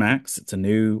 It's on Max. It's a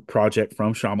new project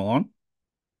from Shyamalan.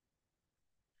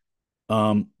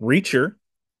 Reacher,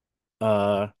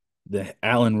 uh, the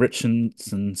Alan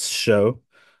Richardson's show,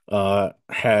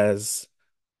 has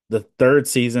the third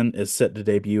season is set to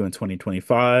debut in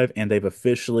 2025, and they've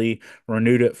officially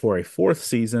renewed it for a fourth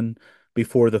season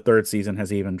before the third season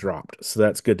has even dropped. So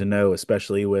that's good to know,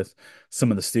 especially with some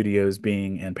of the studios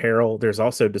being in peril. There's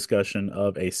also discussion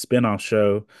of a spin-off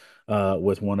show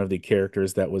with one of the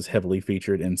characters that was heavily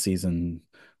featured in season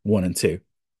one and two.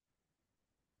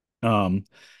 Um,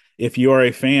 if you are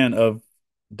a fan of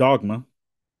Dogma,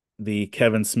 the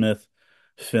Kevin Smith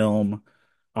film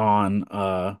on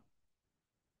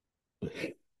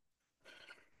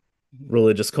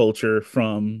religious culture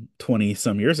from 20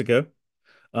 some years ago.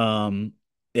 Um,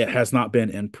 it has not been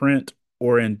in print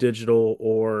or in digital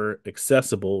or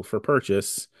accessible for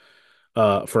purchase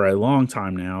for a long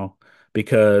time now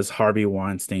because Harvey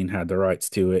Weinstein had the rights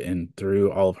to it. And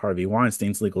through all of Harvey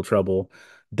Weinstein's legal trouble,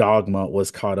 Dogma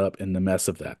was caught up in the mess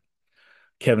of that.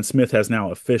 Kevin Smith has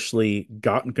now officially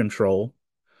gotten control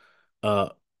uh,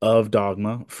 of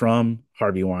Dogma from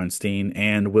Harvey Weinstein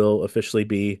and will officially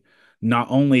be not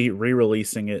only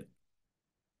re-releasing it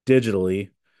digitally,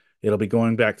 it'll be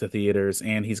going back to theaters,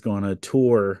 and he's going to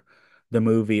tour the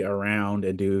movie around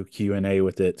and do Q&A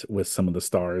with it with some of the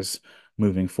stars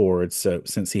moving forward. So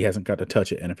since he hasn't got to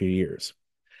touch it in a few years.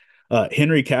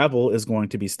 Henry Cavill is going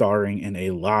to be starring in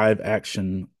a live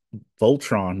action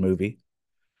Voltron movie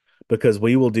because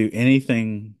we will do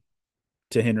anything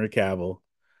to Henry Cavill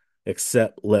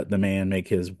except let the man make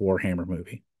his Warhammer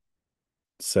movie.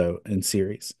 So in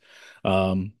series.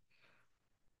 Um,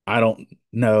 I don't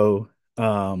know.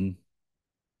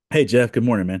 Hey Jeff, good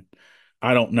morning, man.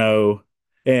 I don't know.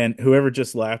 And whoever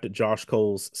just laughed at Josh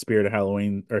Cole's Spirit of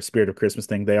Halloween or Spirit of Christmas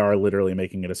thing, they are literally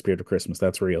making it a Spirit of Christmas.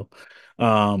 That's real.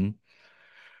 Um,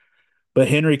 but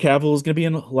Henry Cavill is going to be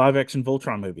in a live action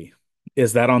Voltron movie.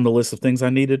 Is that on the list of things I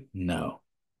needed? No.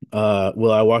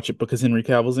 Will I watch it because Henry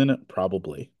Cavill's in it?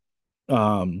 Probably.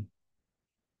 Um,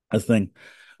 that's the thing.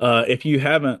 If you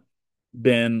haven't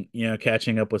been,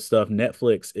 catching up with stuff,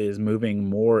 Netflix is moving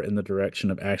more in the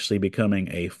direction of actually becoming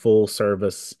a full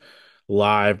service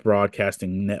live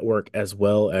broadcasting network as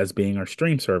well as being our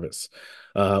stream service.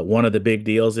 One of the big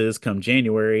deals is come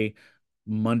January,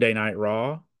 Monday Night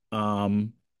Raw,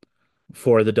 um,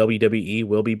 for the WWE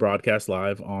will be broadcast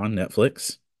live on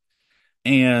Netflix.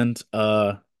 And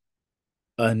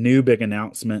a new big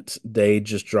announcement they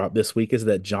just dropped this week is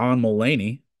that John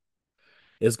Mulaney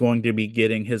is going to be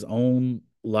getting his own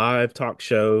live talk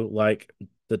show like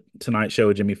the Tonight Show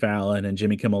with Jimmy Fallon and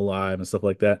Jimmy Kimmel Live and stuff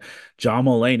like that. John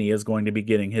Mulaney is going to be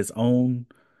getting his own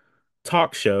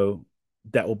talk show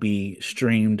that will be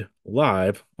streamed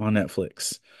live on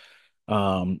Netflix.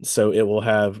 So it will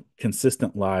have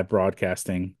consistent live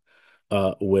broadcasting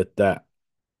with that.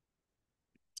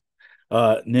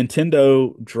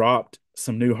 Nintendo dropped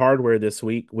some new hardware this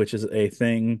week, which is a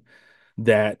thing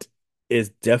that is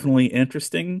definitely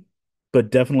interesting,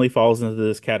 but definitely falls into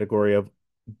this category of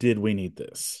did we need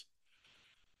this?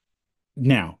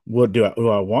 Now, what do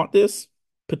I want this?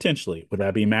 Potentially. Would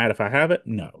I be mad if I have it?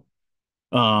 No.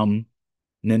 Um,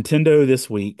 Nintendo this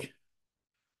week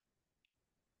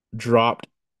dropped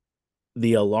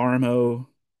the Alarmo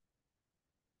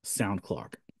sound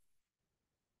clock.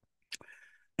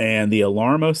 And the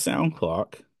Alarmo sound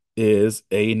clock is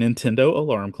a Nintendo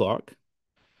alarm clock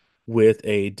with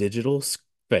a digital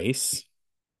face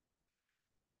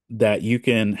that you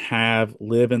can have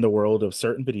live in the world of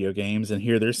certain video games and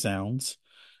hear their sounds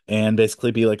and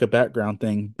basically be like a background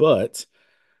thing. But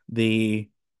the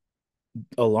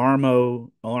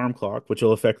Alarmo alarm clock, which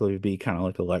will effectively be kind of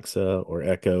like Alexa or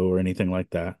Echo or anything like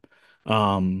that,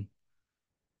 um,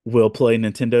 will play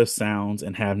Nintendo sounds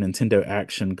and have Nintendo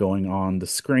action going on the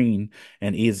screen,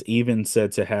 and is even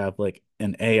said to have like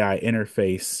an AI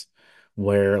interface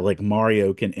where like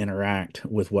Mario can interact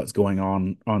with what's going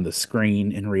on the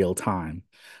screen in real time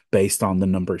based on the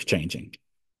numbers changing.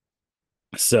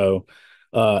 So,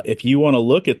 if you want to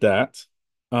look at that,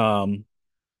 um,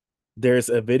 there's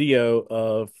a video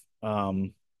of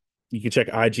you can check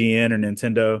IGN or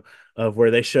Nintendo of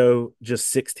where they show just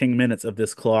 16 minutes of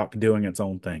this clock doing its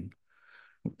own thing,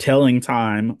 telling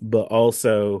time, but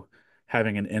also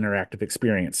having an interactive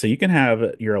experience. So you can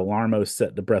have your Alarmo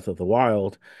set to Breath of the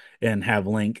Wild and have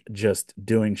Link just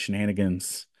doing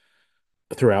shenanigans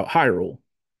throughout Hyrule.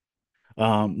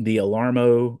 The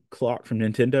Alarmo clock from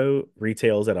Nintendo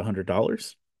retails at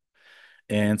 $100.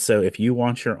 And so if you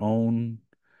want your own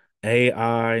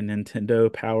AI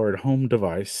Nintendo powered home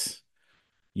device,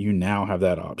 you now have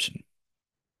that option.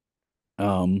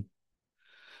 Um,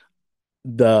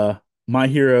 the My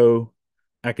Hero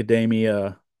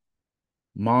Academia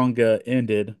manga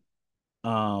ended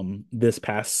this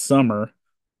past summer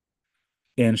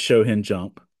in Shonen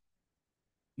Jump.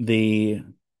 The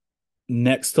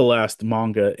next to last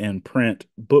manga in print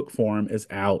book form is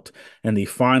out, and the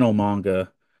final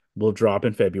manga will drop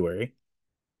in February.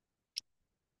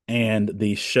 And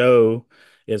the show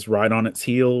is right on its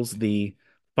heels. The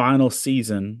final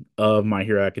season of My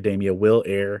Hero Academia will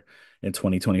air in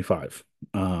 2025,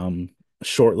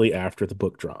 shortly after the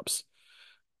book drops,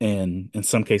 and in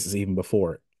some cases even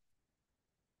before it.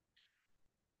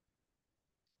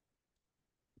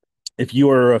 If you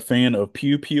are a fan of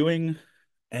pew pewing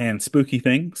and spooky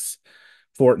things,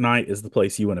 Fortnite is the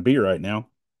place you want to be right now.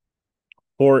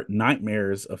 Fort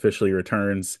Nightmares officially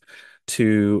returns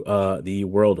to the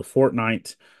world of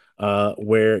Fortnite,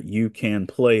 where you can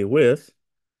play with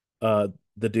uh,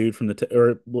 the dude from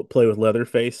or play with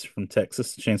Leatherface from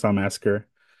Texas Chainsaw Massacre,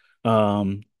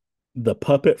 um, the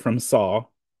puppet from Saw,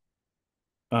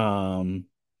 um,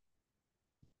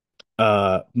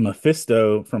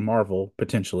 Mephisto from Marvel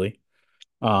potentially,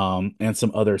 and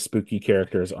some other spooky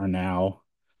characters are now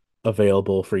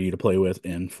available for you to play with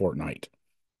in Fortnite.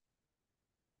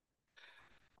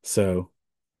 So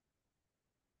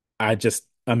I just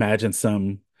imagine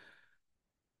some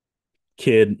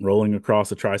kid rolling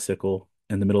across a tricycle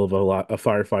in the middle of a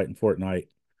firefight in Fortnite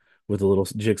with a little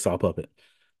jigsaw puppet.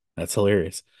 That's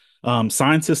hilarious.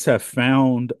 Scientists have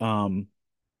found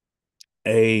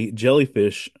a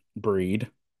jellyfish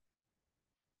breed,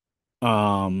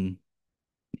 um,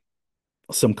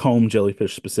 some comb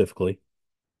jellyfish specifically,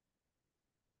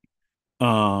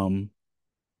 um,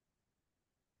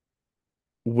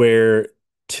 where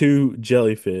two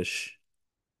jellyfish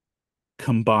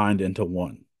combined into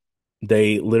one.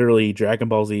 They literally Dragon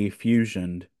Ball Z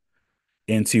fusioned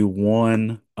into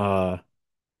one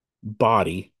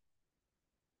body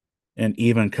and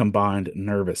even combined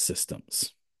nervous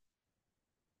systems.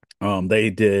 They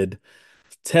did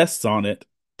tests on it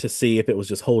to see if it was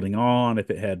just holding on, if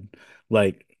it had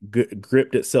like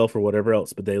gripped itself or whatever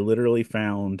else. But they literally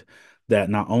found that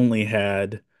not only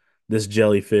had this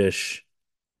jellyfish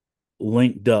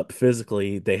linked up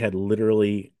physically, they had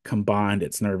literally combined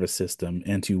its nervous system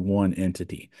into one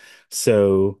entity.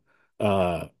 So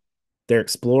uh, they're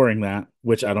exploring that,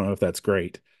 which I don't know if that's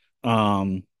great.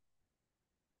 Um,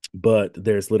 but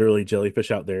there's literally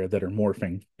jellyfish out there that are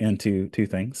morphing into two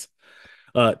things.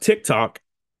 TikTok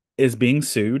is being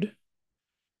sued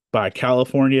by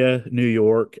California, New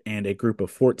York, and a group of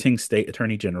 14 state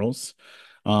attorney generals.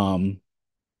 Um,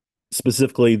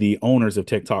 Specifically, the owners of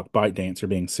TikTok, ByteDance, are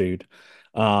being sued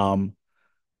um,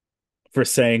 for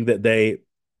saying that they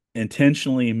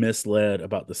intentionally misled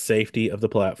about the safety of the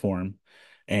platform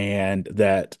and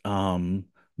that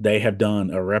they have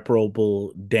done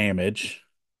irreparable damage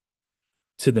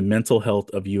to the mental health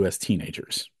of U.S.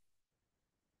 teenagers.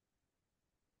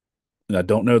 And I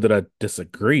don't know that I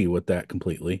disagree with that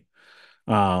completely.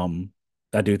 Um,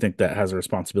 I do think that has a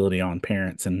responsibility on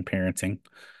parents and parenting.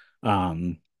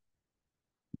 Um,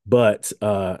 but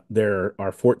there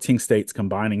are 14 states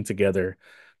combining together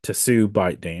to sue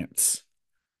ByteDance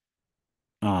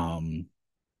um,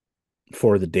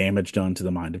 for the damage done to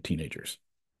the mind of teenagers.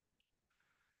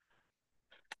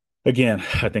 Again,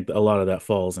 I think a lot of that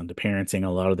falls into parenting. A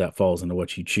lot of that falls into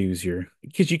what you choose your,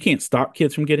 because you can't stop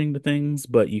kids from getting to things,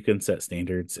 but you can set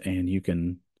standards and you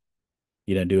can,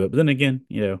 do it. But then again,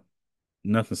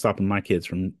 nothing stopping my kids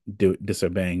from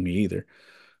disobeying me either.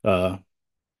 Uh,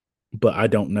 but I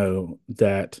don't know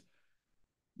that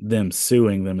them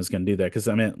suing them is going to do that because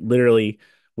I mean, literally,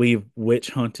 we've witch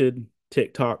hunted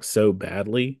TikTok so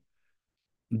badly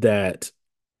that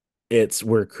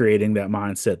we're creating that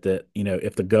mindset that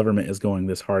if the government is going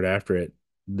this hard after it,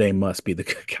 they must be the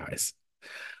good guys.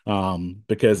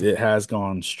 Because it has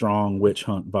gone strong witch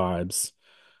hunt vibes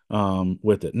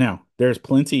with it. Now, there's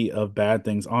plenty of bad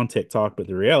things on TikTok, but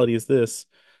the reality is this: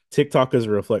 TikTok is a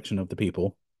reflection of the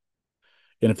people.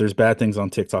 And if there's bad things on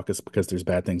TikTok, it's because there's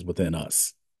bad things within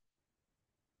us.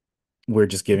 We're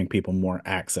just giving people more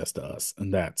access to us,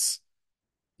 and that's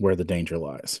where the danger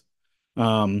lies.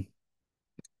 Um,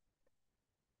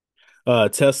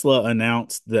 Tesla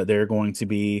announced that they're going to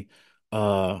be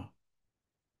uh,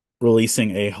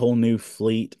 releasing a whole new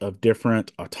fleet of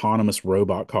different autonomous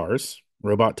robot cars,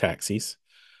 robot taxis,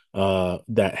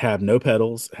 that have no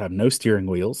pedals, have no steering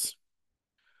wheels,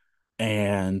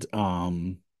 and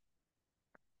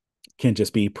can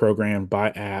just be programmed by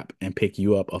app and pick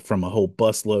you up from a whole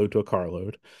bus load to a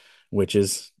carload, which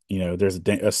is, there's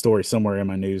a story somewhere in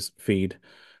my news feed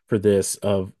for this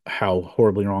of how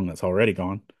horribly wrong that's already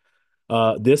gone.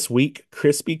 This week,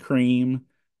 Krispy Kreme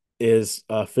is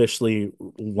officially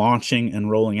launching and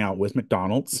rolling out with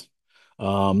McDonald's.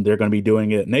 They're going to be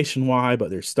doing it nationwide, but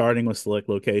they're starting with select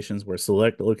locations where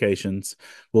select locations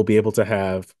will be able to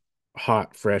have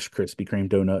hot, fresh Krispy Kreme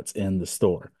donuts in the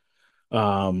store.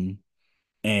 Um,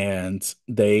 and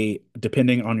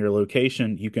depending on your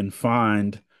location, you can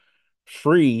find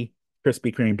free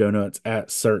Krispy Kreme donuts at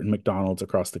certain McDonald's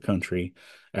across the country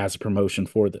as a promotion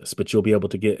for this. But you'll be able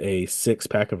to get a 6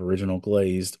 pack of original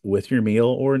glazed with your meal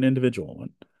or an individual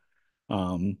one.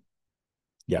 Um,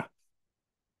 yeah.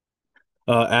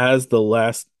 As the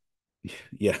last,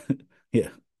 yeah, yeah,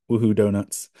 woohoo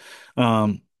donuts.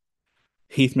 Um,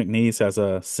 Heath McNeese has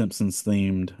a Simpsons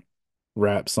themed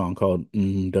rap song called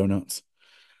Donuts.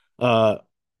 Uh,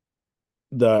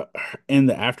 the In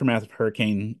the aftermath of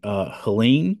Hurricane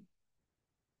Helene,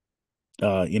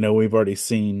 we've already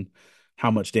seen how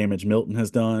much damage Milton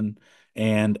has done,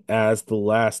 and as the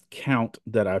last count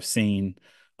that I've seen,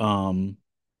 um,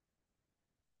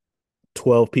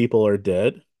 12 people are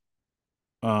dead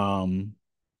um,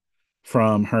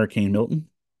 from Hurricane Milton,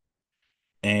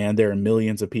 and there are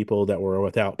millions of people that were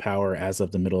without power as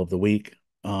of the middle of the week.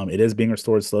 It is being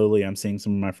restored slowly. I'm seeing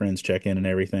some of my friends check in and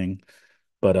everything,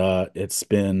 but it's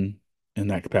been in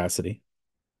that capacity.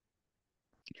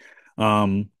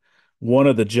 Um, One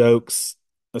of the jokes,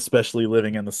 especially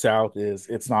living in the South, is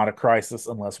it's not a crisis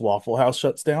unless Waffle House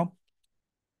shuts down.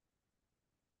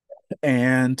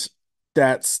 And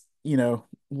that's,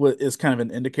 what is kind of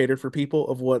an indicator for people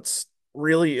of what's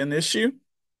really an issue.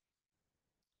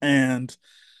 And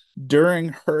during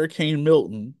Hurricane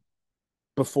Milton,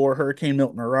 before Hurricane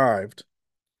Milton arrived,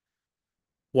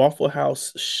 Waffle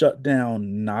House shut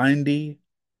down 90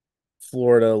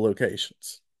 Florida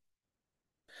locations.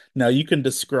 Now you can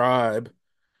describe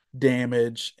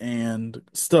damage and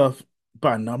stuff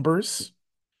by numbers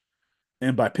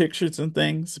and by pictures and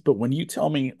things, but when you tell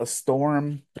me a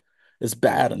storm is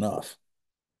bad enough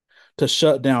to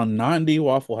shut down 90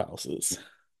 Waffle Houses.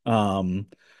 Um,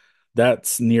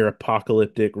 that's near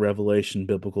apocalyptic revelation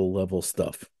biblical level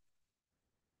stuff.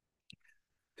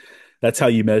 That's how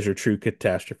you measure true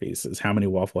catastrophes, is how many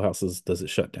Waffle Houses does it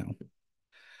shut down.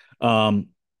 Um,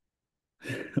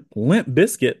 Limp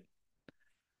Biscuit,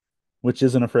 which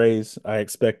isn't a phrase I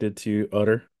expected to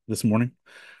utter this morning.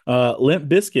 Limp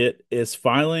Biscuit is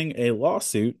filing a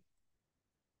lawsuit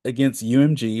against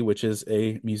UMG, which is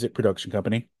a music production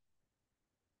company,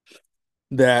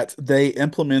 that they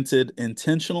implemented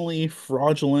intentionally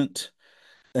fraudulent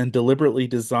and deliberately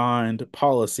designed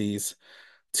policies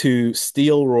to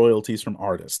steal royalties from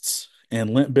artists. And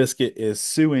Limp Bizkit is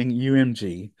suing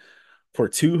UMG for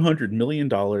 $200 million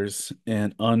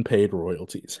in unpaid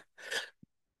royalties.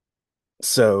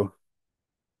 So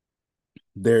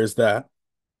there's that.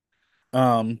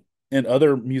 In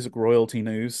other music royalty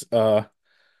news,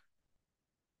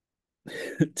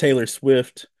 Taylor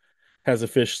Swift has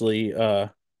officially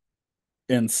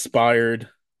inspired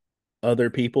other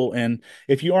people. And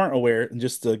if you aren't aware,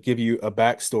 just to give you a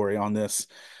backstory on this,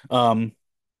 um,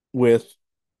 with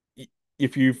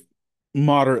if you've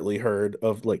moderately heard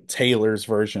of like Taylor's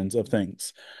versions of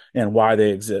things and why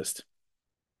they exist.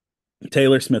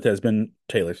 Taylor Swift,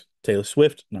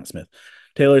 not Smith.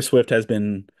 Taylor Swift has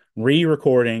been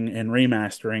re-recording and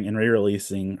remastering and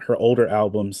re-releasing her older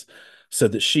albums so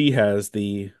that she has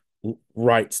the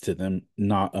rights to them,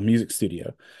 not a music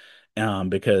studio,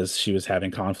 because she was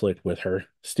having conflict with her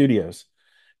studios,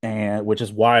 and which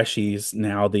is why she's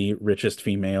now the richest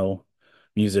female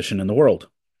musician in the world,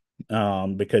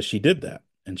 because she did that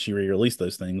and she re-released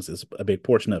those things is a big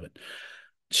portion of it.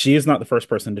 She is not the first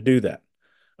person to do that.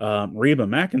 Reba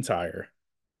McEntire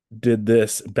did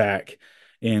this back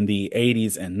in the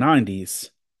 80s and 90s,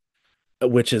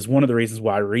 which is one of the reasons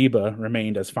why Reba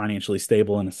remained as financially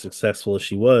stable and as successful as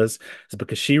she was, is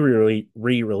because she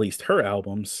re-released her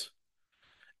albums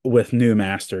with new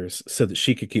masters so that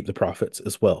she could keep the profits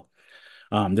as well.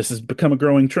 This has become a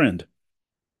growing trend.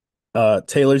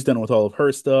 Taylor's done it with all of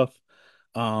her stuff.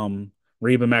 Um,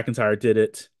 Reba McEntire did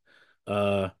it.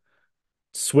 Uh,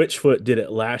 Switchfoot did it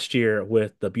last year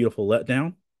with The Beautiful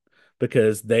Letdown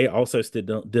because they also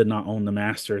did not own the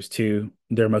masters to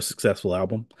their most successful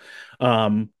album.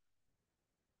 Um,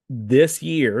 this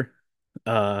year,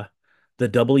 uh, the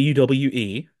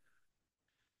WWE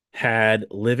had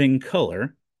Living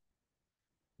Color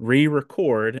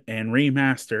re-record and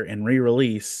remaster and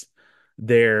re-release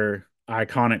their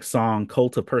iconic song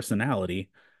Cult of Personality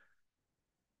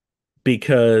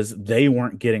because they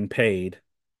weren't getting paid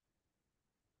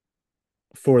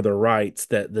for the rights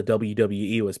that the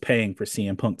WWE was paying for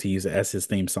CM Punk to use it as his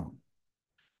theme song.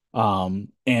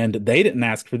 And they didn't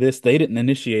ask for this. They didn't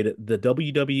initiate it. The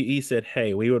WWE said,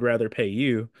 "Hey, we would rather pay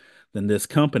you than this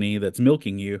company that's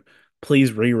milking you.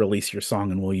 Please re-release your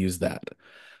song and we'll use that."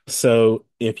 So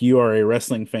if you are a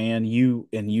wrestling fan, you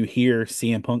hear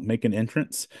CM Punk make an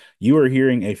entrance, you are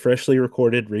hearing a freshly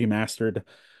recorded, remastered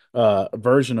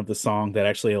version of the song that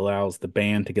actually allows the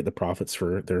band to get the profits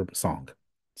for their song.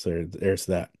 So there's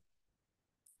that.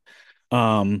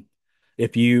 Um,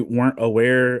 if you weren't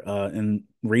aware, in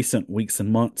recent weeks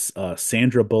and months,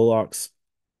 Sandra Bullock's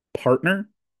partner,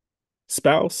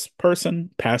 spouse,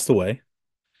 person passed away.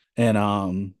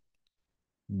 And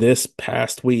this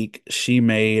past week, she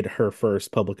made her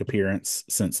first public appearance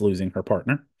since losing her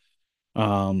partner.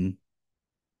 Um,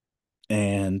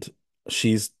 and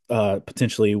she's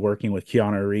potentially working with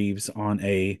Keanu Reeves on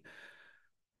a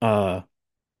uh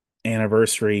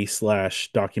anniversary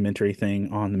slash documentary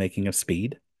thing on the making of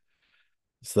Speed.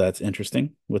 So that's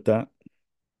interesting with that.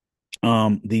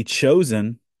 The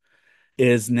Chosen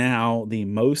is now the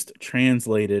most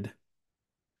translated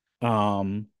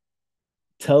um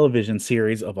television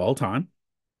series of all time.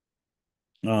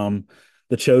 Um,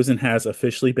 The Chosen has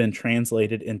officially been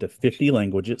translated into 50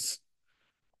 languages.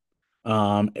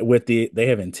 They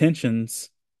have intentions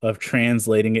of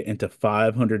translating it into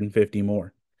 550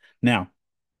 more. Now,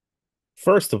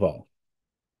 first of all,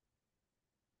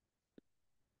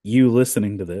 you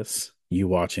listening to this, you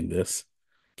watching this,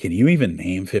 can you even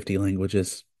name 50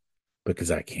 languages? Because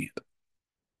I can't.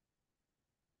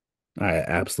 I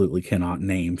absolutely cannot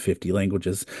name 50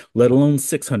 languages, let alone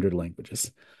 600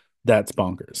 languages. That's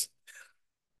bonkers.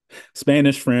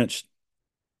 Spanish, French,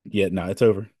 yeah, no, it's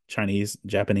over. Chinese,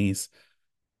 Japanese.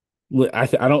 I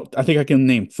don't. I think I can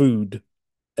name food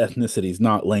ethnicities,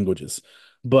 not languages,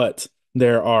 but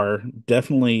there are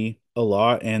definitely a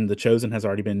lot, and The Chosen has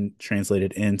already been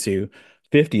translated into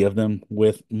 50 of them,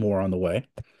 with more on the way.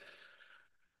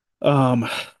 Um,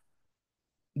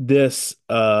 this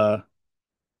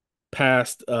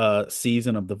past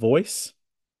season of The Voice,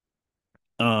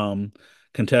 Um,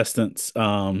 Contestants,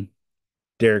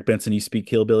 Derek Benson, you speak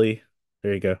hillbilly.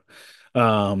 There you go.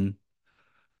 Um,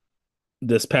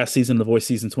 this past season, The Voice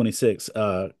season 26,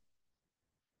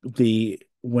 the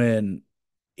when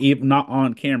even not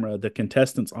on camera, the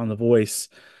contestants on The Voice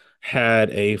had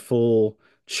a full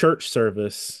church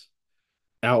service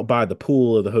out by the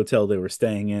pool of the hotel they were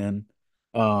staying in,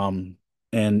 um,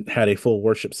 and had a full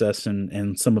worship session,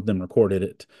 and some of them recorded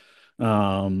it,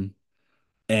 and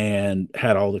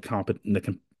had all the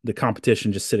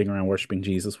competition just sitting around worshiping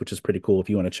Jesus, which is pretty cool. If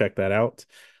you want to check that out,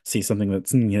 see something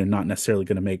that's not necessarily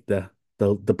going to make the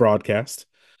broadcast.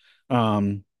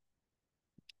 Um,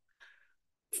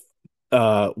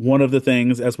 one of the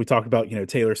things, as we talked about,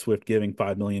 Taylor Swift giving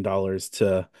 $5 million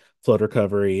to flood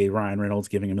recovery, Ryan Reynolds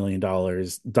giving $1 million,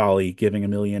 Dolly giving $1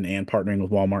 million, and partnering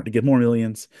with Walmart to give more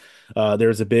millions.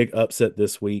 There's a big upset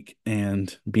this week,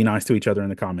 and be nice to each other in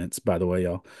the comments, by the way,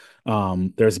 y'all.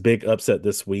 There's a big upset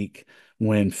this week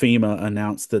when FEMA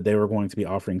announced that they were going to be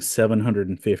offering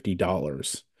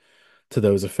 $750 to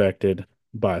those affected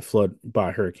by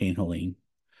Hurricane Helene,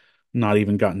 not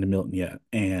even gotten to Milton yet,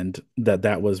 and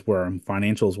that was where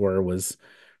financials were, was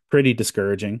pretty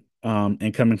discouraging.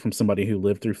 And coming from somebody who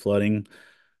lived through flooding,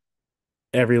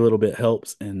 every little bit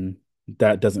helps, and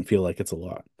that doesn't feel like it's a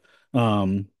lot.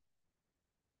 Um,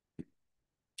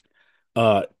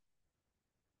 uh,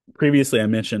 Previously, I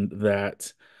mentioned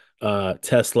that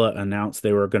Tesla announced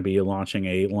they were going to be launching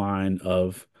a line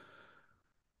of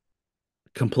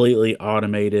completely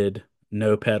automated,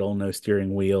 no pedal, no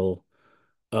steering wheel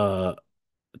uh,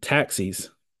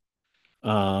 taxis.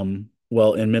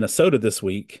 Well, in Minnesota this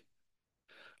week,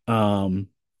 um,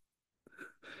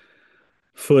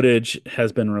 footage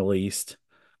has been released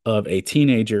of a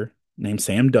teenager named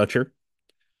Sam Dutcher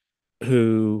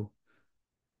who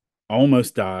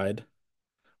almost died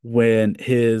when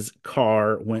his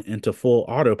car went into full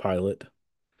autopilot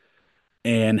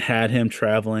and had him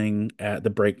traveling at the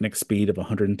breakneck speed of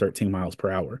 113 miles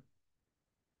per hour.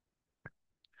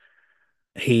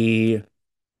 He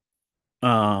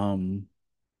um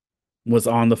was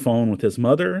on the phone with his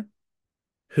mother,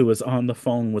 who was on the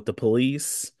phone with the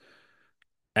police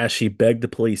as she begged the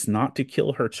police not to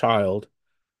kill her child,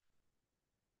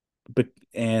 but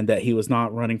and that he was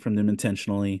not running from them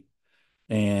intentionally,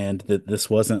 and that this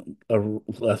wasn't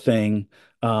a thing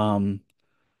um,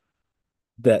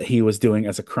 that he was doing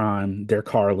as a crime. Their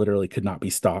car literally could not be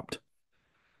stopped.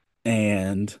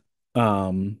 And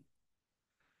um,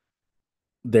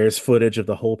 there's footage of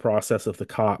the whole process of the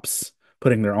cops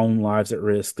putting their own lives at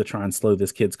risk to try and slow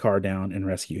this kid's car down and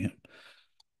rescue him.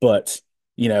 But,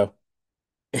 you know,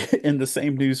 in the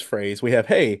same news phrase, we have,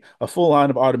 hey, a full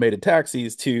line of automated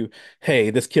taxis, to,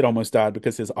 hey, this kid almost died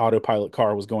because his autopilot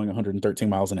car was going 113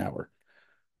 miles an hour.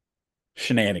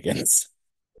 Shenanigans.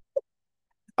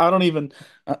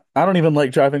 I don't even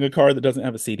like driving a car that doesn't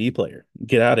have a CD player.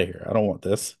 Get out of here. I don't want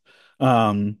this.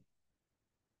 Um,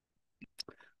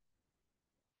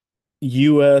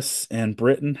 US and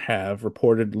Britain have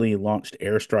reportedly launched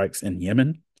airstrikes in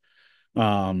Yemen,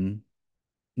 um,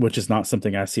 which is not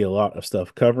something I see a lot of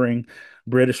stuff covering.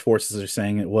 British forces are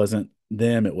saying it wasn't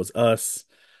them, it was us.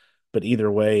 But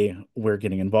either way, we're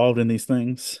getting involved in these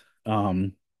things.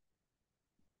 Elon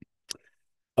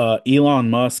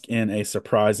Musk, in a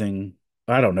surprising,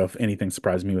 I don't know if anything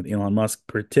surprised me with Elon Musk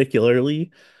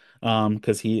particularly,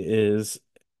 because he is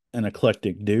an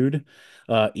eclectic dude.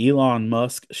 Elon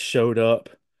Musk showed up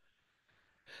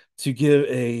to give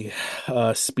a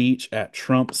speech at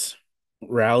Trump's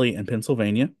rally in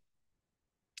Pennsylvania,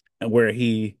 where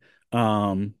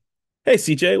um, hey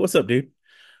CJ, what's up, dude?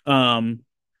 Um,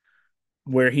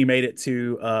 where he made it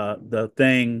to the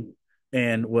thing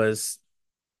and was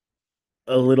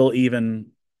a little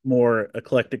even more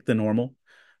eclectic than normal.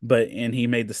 And he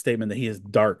made the statement that he is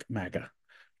dark MAGA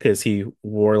because he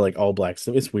wore like all black.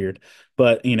 So it's weird.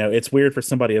 But it's weird for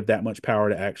somebody of that much power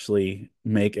to actually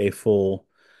make a full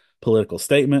political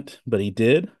statement, but he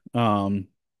did.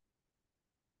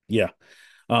 Yeah.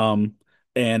 Um,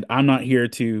 and I'm not here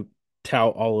to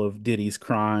tout all of Diddy's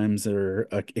crimes or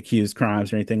accused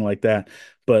crimes or anything like that.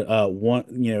 But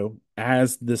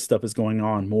as this stuff is going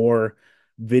on, more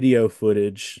video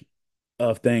footage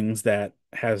of things that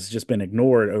has just been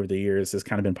ignored over the years has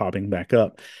kind of been popping back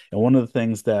up. And one of the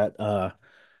things that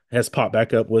has popped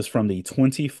back up was from the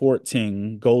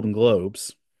 2014 Golden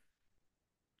Globes.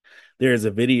 There is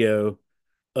a video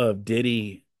of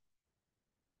Diddy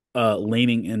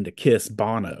leaning in to kiss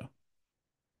Bono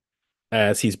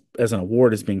as an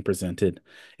award is being presented,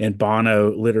 and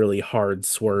Bono literally hard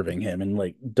swerving him and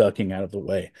like ducking out of the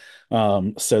way.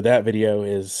 So that video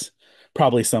is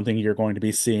probably something you're going to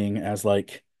be seeing as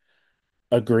like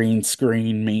a green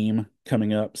screen meme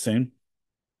coming up soon.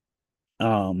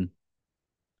 Um,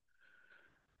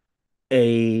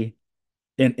 a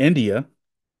in India,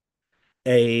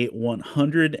 a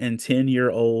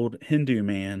 110-year-old Hindu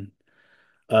man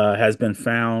has been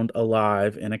found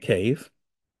alive in a cave.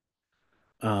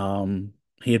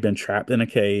 He had been trapped in a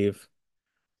cave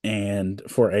and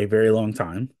for a very long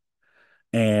time,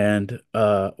 and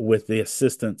with the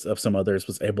assistance of some others,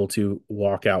 was able to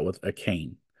walk out with a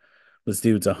cane. This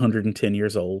dude's 110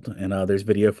 years old, and there's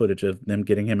video footage of them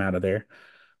getting him out of there.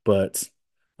 But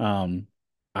um,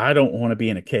 I don't want to be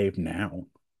in a cave now.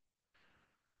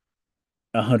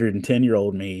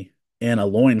 110-year-old me in a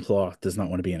loincloth does not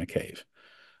want to be in a cave.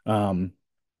 Um,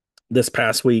 this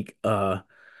past week,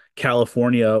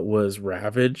 California was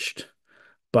ravaged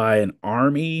by an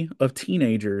army of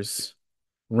teenagers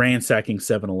ransacking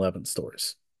 7-Eleven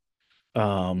stores.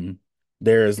 Um,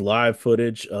 there is live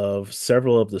footage of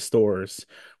several of the stores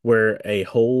where a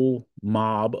whole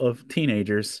mob of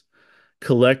teenagers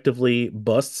collectively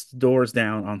busts doors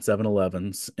down on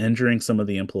 7-Elevens, injuring some of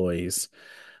the employees,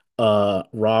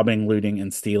 robbing, looting,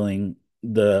 and stealing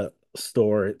the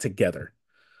store together,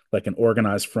 like an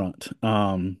organized front.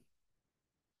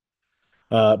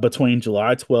 Between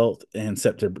July 12th and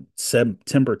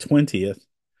September 20th,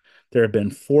 there have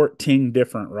been 14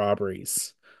 different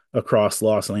robberies across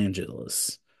Los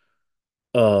Angeles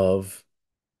of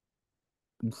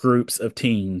groups of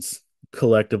teens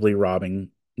collectively robbing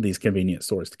these convenience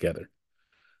stores together.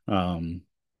 Um,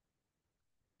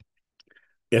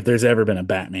 if there's ever been a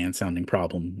Batman sounding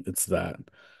problem, it's that.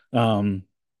 Um,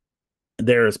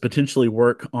 there is potentially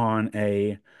work on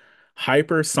a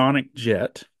hypersonic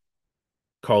jet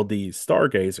called the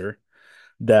Stargazer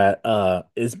that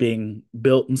is being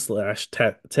built and slash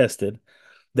tested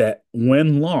that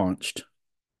when launched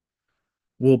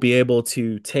will be able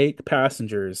to take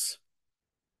passengers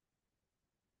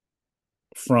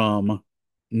from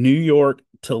New York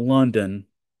to London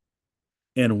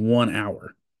in 1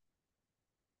 hour,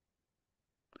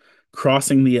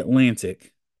 crossing the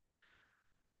Atlantic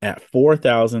at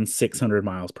 4,600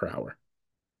 miles per hour.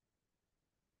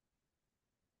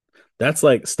 That's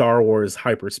like Star Wars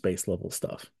hyperspace level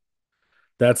stuff.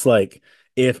 That's like,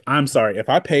 if I'm sorry, if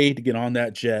I paid to get on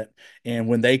that jet and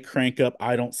when they crank up,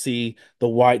 I don't see the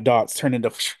white dots turn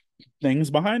into things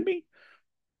behind me,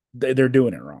 they're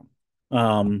doing it wrong.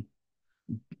 Um,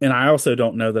 and I also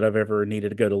don't know that I've ever needed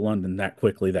to go to London that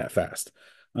quickly, that fast.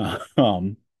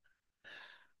 Um,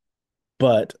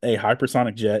 but a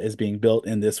hypersonic jet is being built,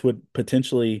 and this would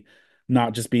potentially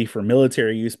not just be for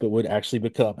military use, but would actually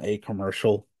become a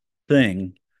commercial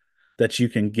thing that you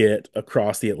can get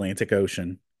across the Atlantic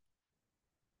Ocean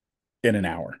in an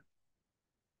hour.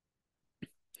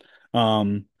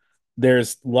 Um,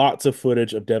 there's lots of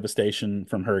footage of devastation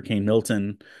from Hurricane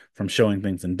Milton, from showing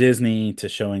things in Disney to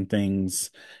showing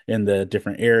things in the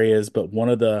different areas. But one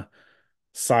of the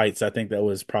sites I think that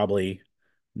was probably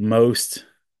most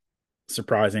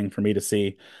surprising for me to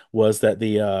see was that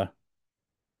the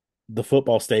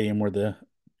football stadium where the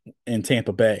in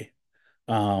Tampa Bay,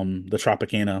 the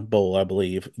Tropicana Bowl, I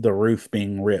believe, the roof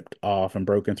being ripped off and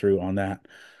broken through on that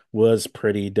was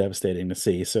pretty devastating to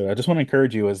see. So I just want to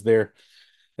encourage you as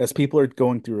people are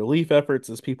going through relief efforts,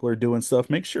 as people are doing stuff,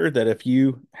 make sure that if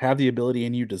you have the ability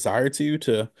and you desire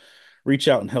to reach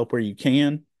out and help where you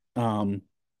can. Um,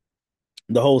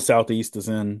 the whole Southeast is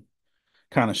in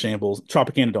kind of shambles.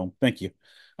 Tropicana Dome, thank you.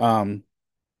 Um,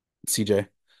 CJ.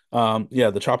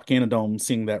 Yeah, the Tropicana Dome,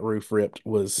 seeing that roof ripped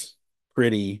was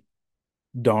pretty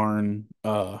darn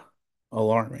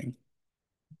alarming.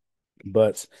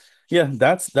 But yeah,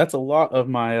 that's a lot of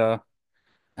my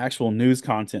actual news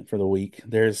content for the week.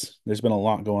 There's been a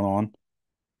lot going on.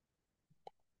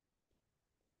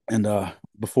 And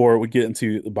before we get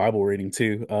into the Bible reading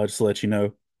too, just to let you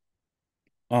know,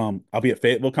 I'll be at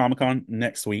Fayetteville Comic Con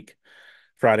next week,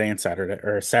 Friday and Saturday,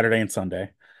 or Saturday and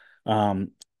Sunday.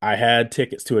 Um, I had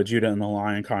tickets to a Judah and the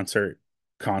Lion concert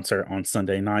on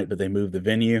Sunday night, but they moved the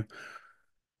venue,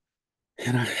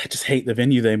 and I just hate the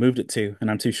venue they moved it to,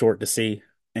 and I'm too short to see,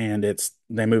 and it's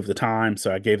they moved the time,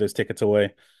 so I gave those tickets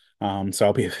away. So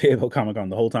I'll be at Fayetteville Comic Con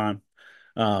the whole time.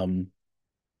 Um,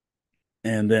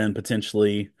 and then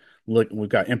potentially look, we've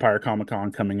got Empire Comic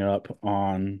Con coming up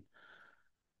on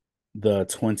the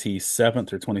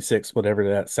 27th or 26th, whatever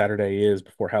that Saturday is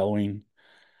before Halloween.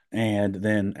 And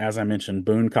then, as I mentioned,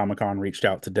 Boone Comic Con reached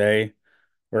out today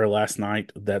or last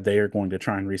night that they are going to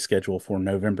try and reschedule for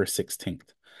November 16th.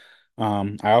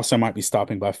 I also might be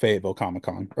stopping by Fayetteville Comic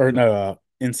Con or no,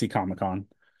 NC Comic Con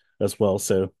as well.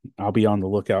 So I'll be on the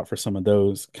lookout for some of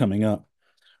those coming up.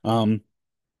 Um,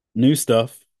 new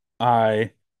stuff.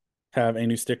 I have a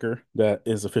new sticker that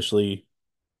is officially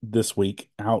this week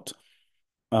out.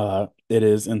 It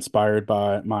is inspired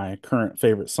by my current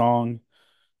favorite song,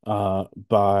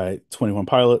 by 21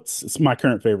 Pilots. It's my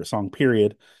current favorite song,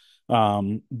 period.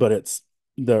 But it's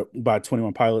the by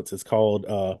 21 Pilots. It's called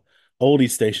Oldie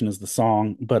Station is the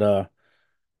song, but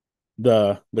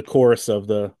the chorus of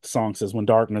the song says when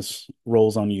darkness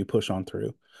rolls on you, push on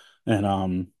through.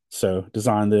 And so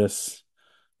designed this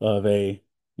of a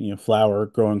flower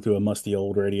growing through a musty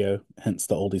old radio, hence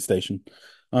the oldie station.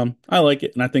 I like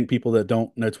it, and I think people that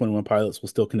don't know 21 Pilots will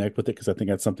still connect with it because I think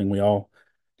that's something we all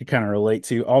can kind of relate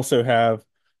to. Also have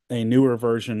a newer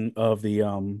version of the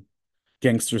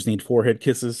Gangsters Need Forehead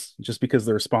Kisses, just because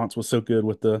the response was so good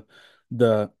with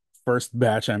the first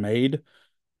batch I made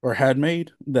or had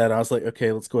made that I was like,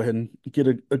 okay, let's go ahead and get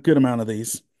a good amount of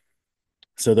these.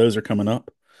 So those are coming up.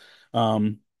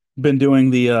 Um, been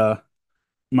doing the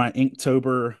my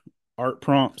Inktober art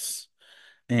prompts,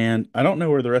 and I don't know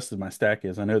where the rest of my stack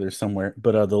is. I know there's somewhere,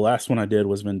 but the last one I did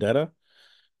was Vendetta,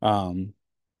 um,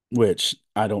 which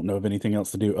I don't know of anything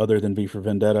else to do other than V for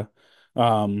Vendetta.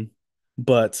 Um,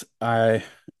 but I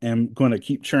am going to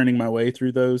keep churning my way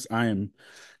through those. I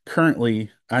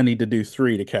need to do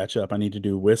three to catch up. I need to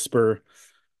do Whisper,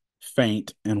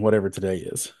 Faint, and whatever today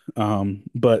is.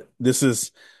 But this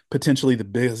is potentially the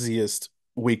busiest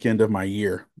weekend of my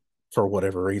year for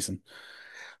whatever reason,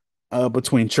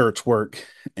 between church work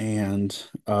and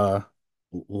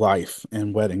life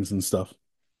and weddings and stuff.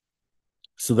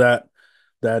 So that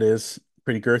is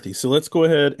pretty girthy. So let's go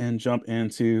ahead and jump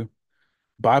into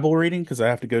Bible reading because I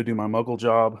have to go do my muggle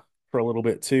job for a little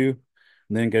bit too,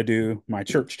 and then go do my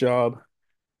church job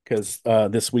because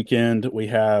this weekend we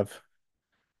have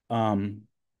um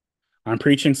I'm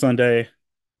preaching Sunday.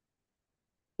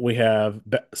 We have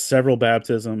several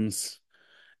baptisms,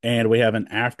 and we have an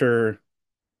after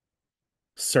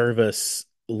service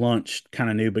lunch kind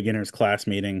of new beginners class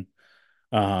meeting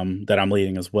that I'm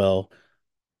leading as well.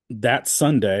 That's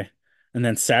Sunday. And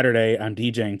then Saturday, I'm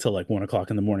DJing till like 1 o'clock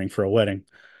in the morning for a wedding.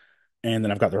 And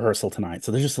then I've got the rehearsal tonight.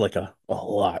 So there's just like a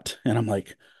lot. And I'm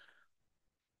like,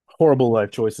 horrible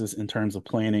life choices in terms of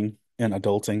planning and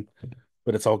adulting,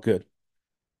 but it's all good.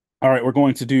 All right, we're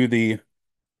going to do the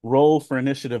roll for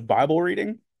initiative Bible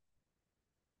reading.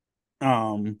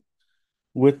 Um,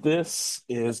 with this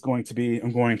is going to be,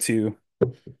 I'm going to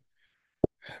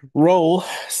roll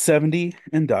 70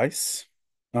 in dice.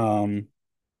 Um,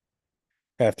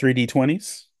 have three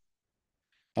D20s,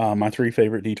 my three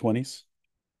favorite D20s,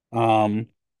 um,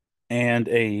 and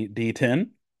a D10.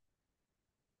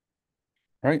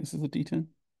 Right? This is a D10.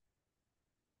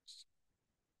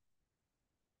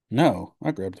 No,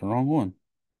 I grabbed the wrong one.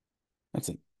 That's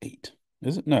an 8.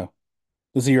 Is it? No.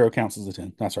 The 0 counts as a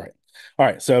 10. That's right. All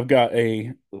right, so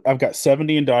I've got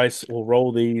 70 in dice. We'll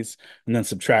roll these and then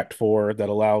subtract 4. That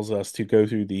allows us to go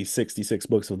through the 66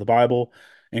 books of the Bible,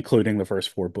 including the first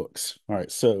 4 books. All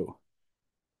right, so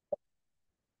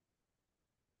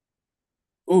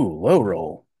ooh, low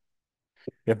roll.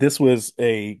 If this was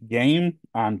a game,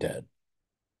 I'm dead.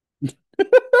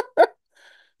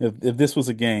 If this was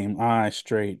a game, I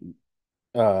straight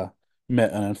uh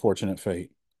met an unfortunate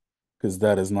fate because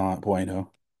that is not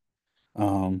bueno.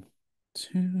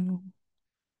 2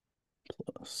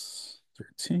 plus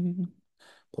 13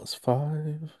 plus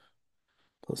 5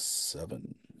 plus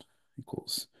 7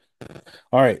 equals.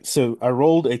 All right, so I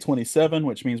rolled a 27,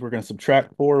 which means we're going to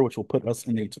subtract 4, which will put us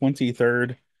in the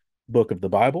 23rd book of the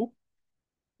Bible.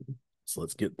 So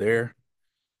let's get there.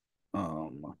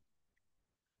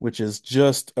 Which is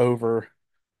just over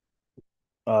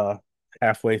uh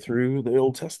halfway through the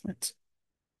Old Testament.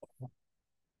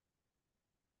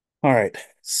 All right,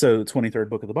 so 23rd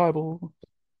book of the Bible.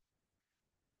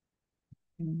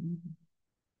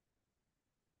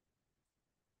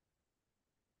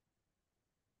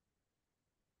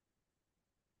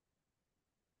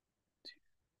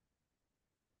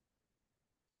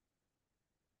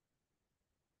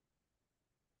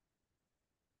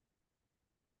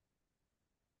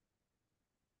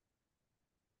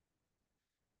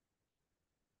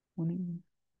 20,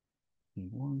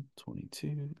 21,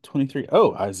 22, 23.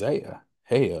 Oh, Isaiah.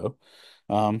 Heyo.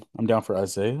 I'm down for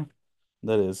Isaiah.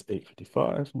 That is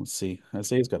 855. Let's see.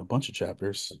 Isaiah's got a bunch of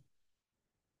chapters.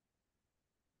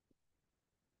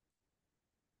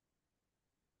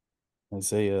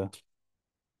 Isaiah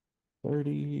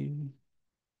 30,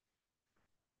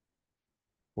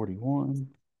 41,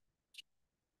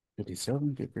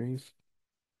 57, good grief,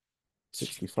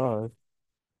 65.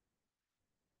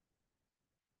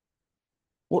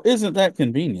 Well, isn't that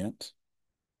convenient?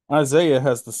 Isaiah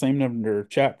has the same number of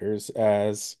chapters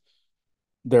as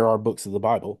there are books of the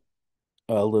Bible.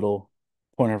 a little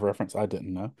point of reference I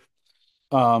didn't know.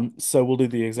 So we'll do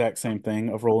the exact same thing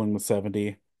of rolling with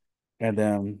 70 and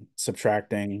then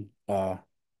subtracting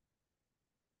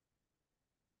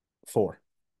 4.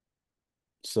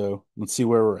 So let's see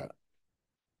where we're at.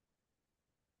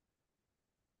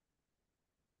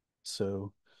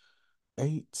 So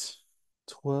 8,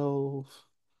 12,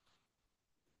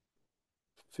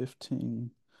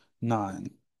 15, 9,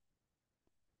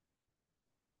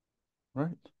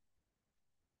 right?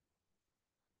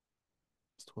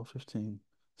 It's 12, 15,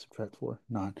 subtract 4,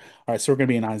 9. All right, so we're going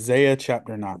to be in Isaiah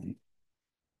chapter 9.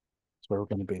 That's where we're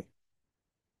going to be.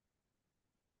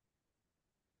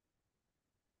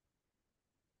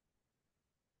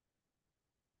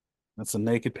 That's a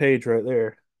naked page right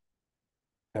there.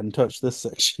 Hadn't touched this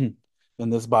section in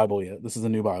this Bible yet. This is a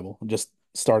new Bible. Just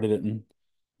started it in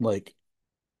like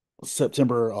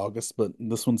September or August, but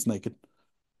this one's naked.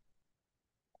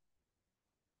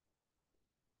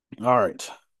 All right.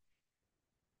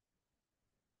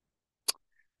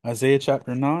 Isaiah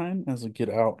chapter 9, as I get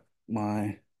out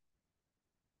my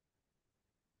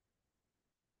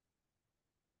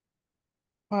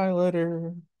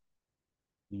highlighter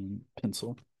and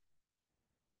pencil.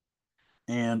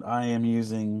 And I am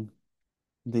using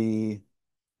the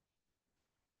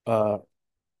uh,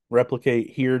 Replicate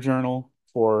Here journal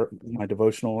for my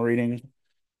devotional reading.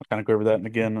 I'll kind of go over that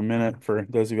again in a minute for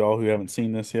those of y'all who haven't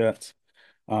seen this yet.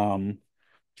 Um,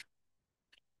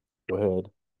 Go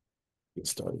ahead, get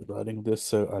started writing this.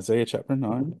 So Isaiah chapter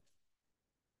 9.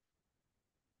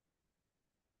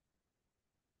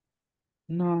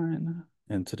 9.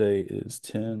 And today is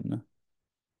 10/11.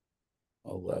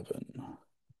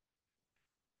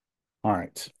 All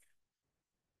right.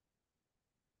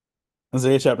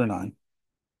 Isaiah chapter 9.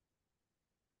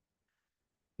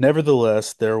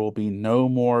 Nevertheless, there will be no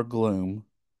more gloom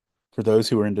for those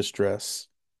who are in distress.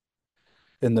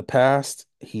 In the past,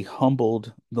 he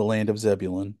humbled the land of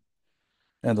Zebulun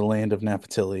and the land of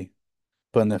Naphtali,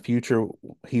 but in the future,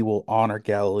 he will honor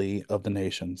Galilee of the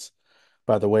nations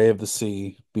by the way of the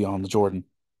sea beyond the Jordan.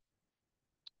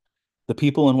 The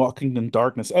people in walking in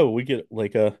darkness. Oh, we get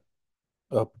like a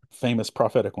famous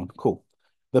prophetic one. Cool.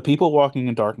 The people walking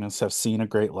in darkness have seen a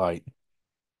great light.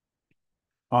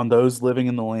 On those living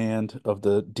in the land of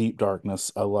the deep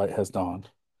darkness, a light has dawned.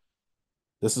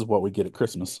 This is what we get at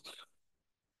Christmas.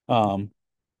 Um,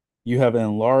 you have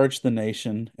enlarged the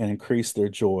nation and increased their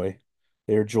joy.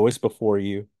 They rejoice before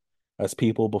you as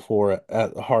people before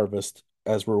at the harvest,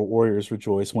 as warriors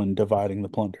rejoice when dividing the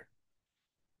plunder.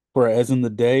 For as in the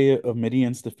day of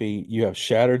Midian's defeat, you have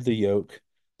shattered the yoke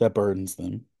that burdens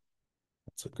them.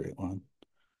 That's a great line.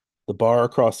 The bar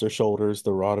across their shoulders,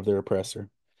 the rod of their oppressor.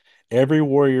 Every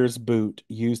warrior's boot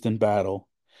used in battle,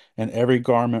 and every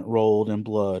garment rolled in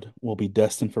blood will be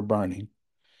destined for burning.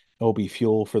 It will be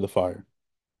fuel for the fire.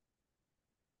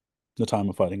 The time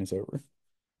of fighting is over.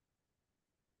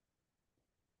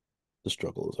 The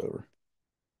struggle is over.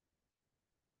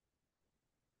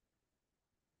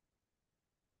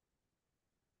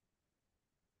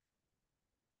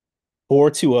 For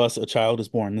to us a child is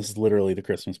born. This is literally the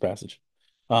Christmas passage.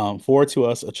 For to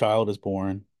us a child is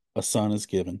born, a son is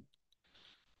given.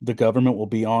 The government will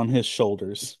be on his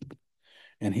shoulders,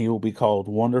 and he will be called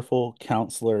Wonderful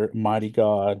Counselor, Mighty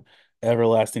God,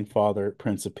 Everlasting Father,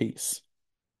 Prince of Peace.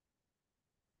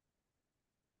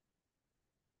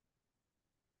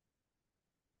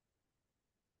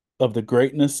 Of the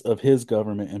greatness of his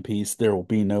government and peace, there will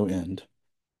be no end.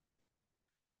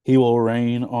 He will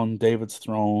reign on David's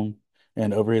throne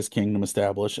and over his kingdom,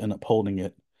 establish and upholding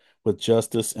it with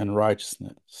justice and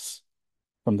righteousness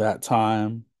from that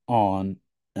time on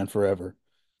and forever.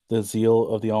 The zeal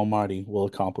of the Almighty will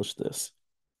accomplish this.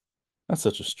 That's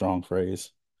such a strong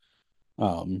phrase.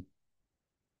 Um,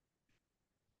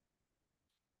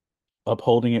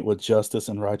 Upholding it with justice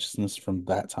and righteousness from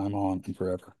that time on and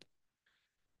forever.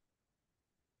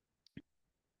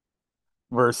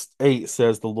 Verse 8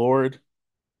 says, The Lord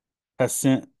has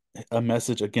sent a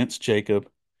message against Jacob.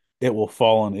 It will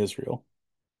fall on Israel.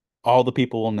 All the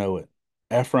people will know it.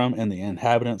 Ephraim and the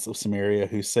inhabitants of Samaria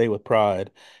who say with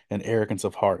pride and arrogance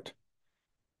of heart,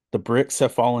 The bricks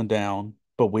have fallen down,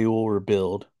 but we will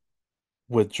rebuild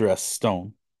with dressed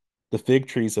stone. The fig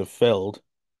trees have failed,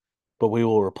 but we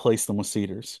will replace them with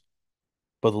cedars.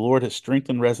 But the Lord has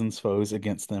strengthened Rezin's foes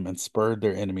against them and spurred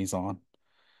their enemies on.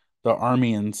 The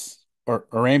Arameans or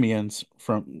Arameans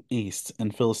from east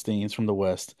and Philistines from the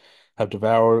west have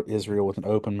devoured Israel with an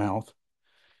open mouth.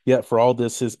 Yet for all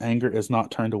this his anger is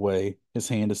not turned away, his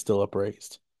hand is still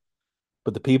upraised.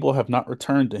 But the people have not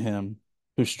returned to him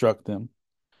who struck them,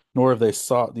 nor have they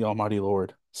sought the Almighty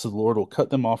Lord. So the Lord will cut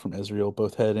them off from Israel,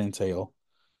 both head and tail.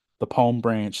 The palm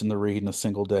branch and the reed in a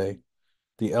single day.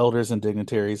 The elders and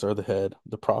dignitaries are the head.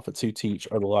 The prophets who teach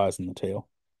are the lies in the tail.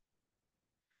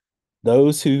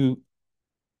 Those who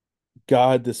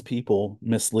guide this people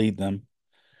mislead them,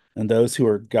 and those who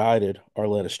are guided are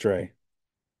led astray.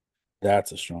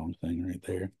 That's a strong thing right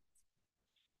there.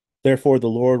 Therefore, the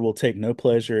Lord will take no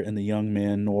pleasure in the young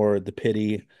men, nor the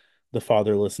pity the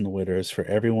fatherless and the widows, for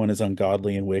everyone is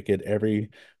ungodly and wicked. Every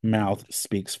mouth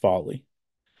speaks folly.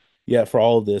 Yet for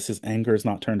all of this, his anger is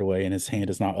not turned away, and his hand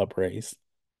is not upraised.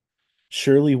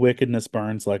 Surely wickedness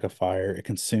burns like a fire. It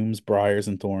consumes briars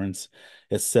and thorns.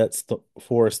 It sets the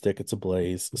forest thickets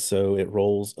ablaze, so it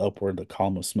rolls upward a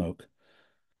column of smoke.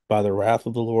 By the wrath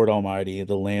of the Lord Almighty,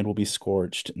 the land will be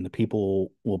scorched, and the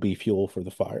people will be fuel for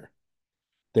the fire.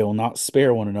 They will not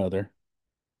spare one another.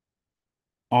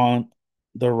 On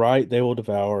the right they will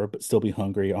devour, but still be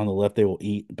hungry. On the left they will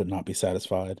eat, but not be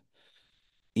satisfied.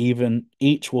 Even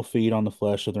each will feed on the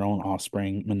flesh of their own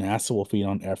offspring. Manasseh will feed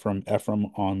on Ephraim, Ephraim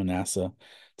on Manasseh.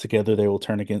 Together they will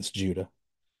turn against Judah.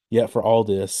 Yet for all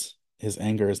this, his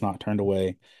anger is not turned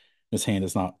away. His hand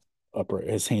is not upraised.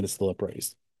 His hand is still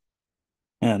upraised.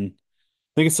 And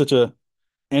I think it's such a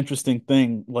interesting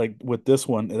thing. Like with this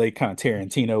one, they kind of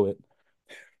Tarantino it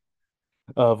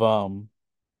of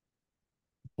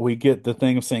we get the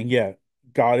thing of saying, yeah,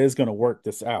 God is going to work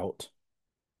this out.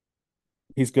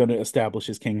 He's going to establish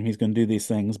his kingdom. He's going to do these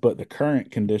things. But the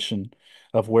current condition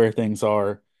of where things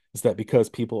are is that because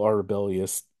people are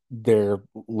rebellious, they're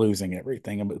losing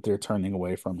everything and they're turning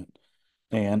away from it.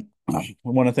 And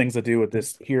one of the things I do with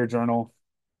this here journal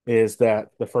is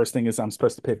that the first thing is I'm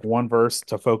supposed to pick one verse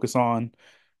to focus on,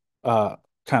 uh,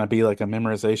 kind of be like a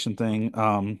memorization thing.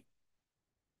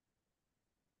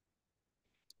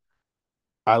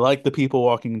 I like the people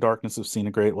walking in darkness have seen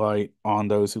a great light. On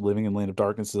those who living in the land of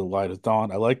darkness, the light has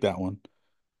dawned. I like that one.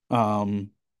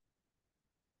 Um,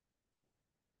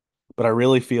 but I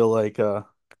really feel like the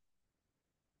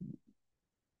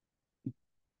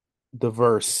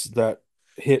verse that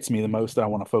hits me the most that I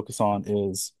want to focus on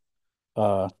is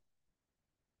uh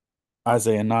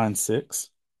Isaiah 9:6.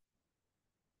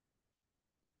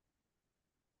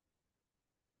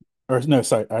 Or no,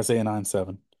 sorry, Isaiah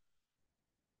 9:7.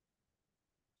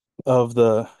 Of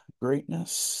the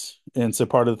greatness. And so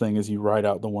part of the thing is you write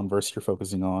out the one verse you're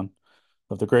focusing on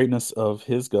of the greatness of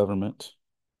his government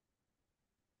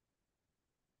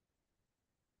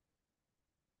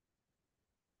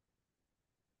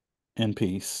and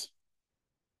peace.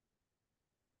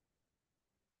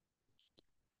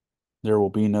 There will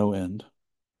be no end.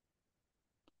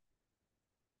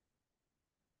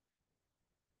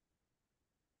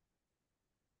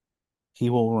 He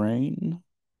will reign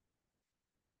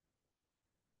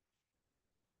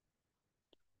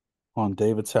on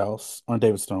David's house, on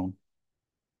David's throne,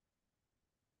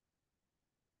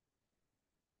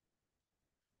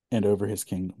 and over his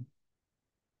kingdom.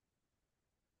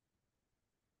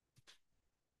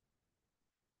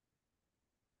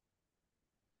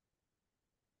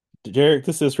 Jarek,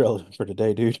 this is relevant for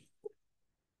today, dude.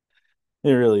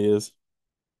 It really is.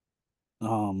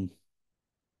 Um,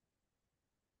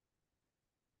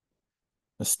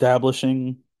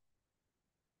 Establishing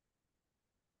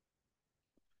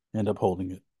and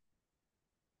upholding it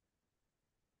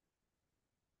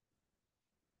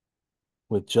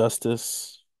with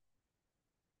justice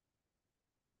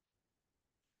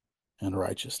and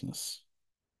righteousness.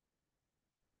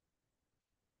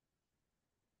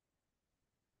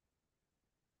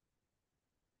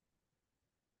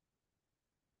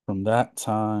 From that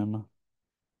time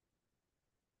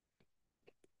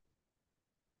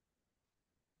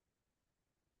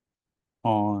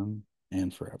on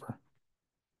and forever.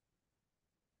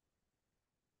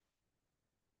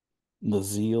 The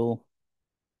zeal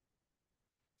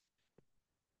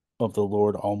of the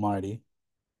Lord Almighty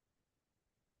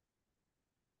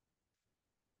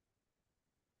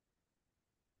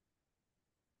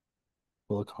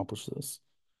will accomplish this.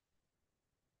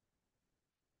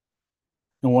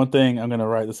 And one thing, I'm going to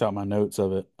write this out in my notes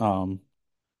of it.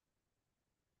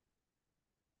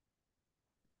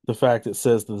 The fact it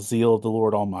says the zeal of the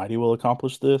Lord Almighty will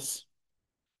accomplish this.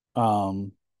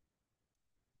 Um,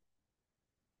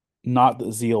 Not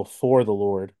the zeal for the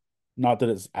Lord, not that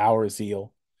it's our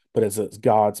zeal, but it's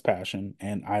God's passion.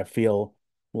 And I feel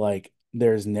like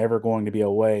there's never going to be a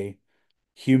way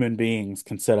human beings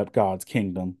can set up God's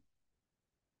kingdom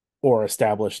or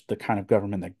establish the kind of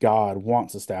government that God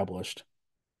wants established,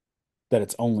 that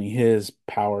it's only his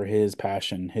power, his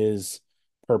passion, his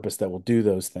purpose that will do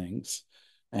those things.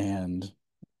 And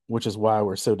which is why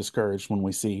we're so discouraged when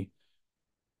we see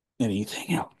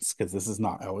anything else, because this is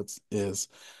not how it is.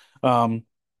 Um,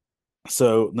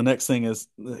 So the next thing is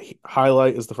the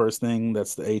highlight is the first thing.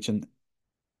 That's the H and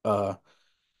uh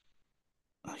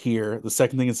here. The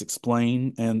second thing is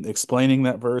explain, and explaining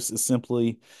that verse is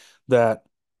simply that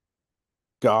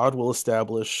God will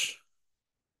establish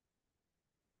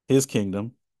his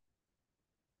kingdom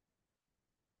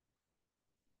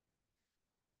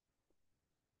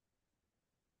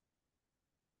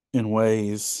in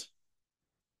ways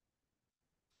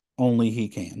only he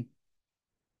can,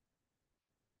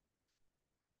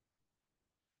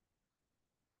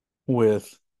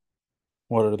 with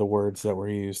what are the words that were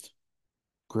used?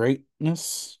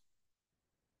 Greatness,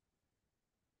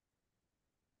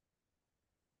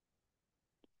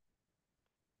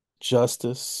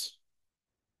 justice,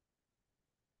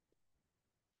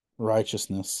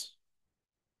 righteousness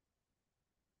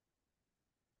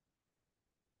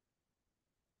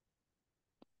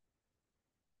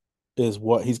is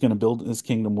what he's going to build his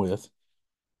kingdom with.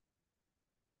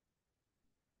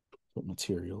 What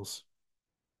materials?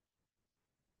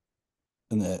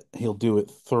 And that he'll do it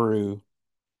through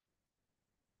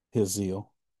his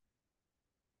zeal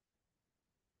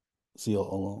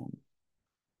alone.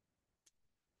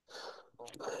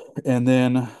 And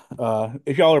then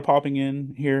if y'all are popping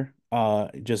in here,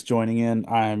 just joining in,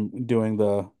 I'm doing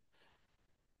the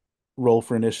Roll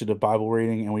for Initiative Bible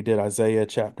reading, and we did Isaiah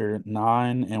chapter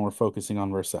 9, and we're focusing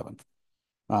on verse 7.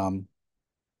 Um,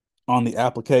 on the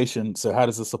application, so how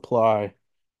does this apply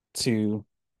to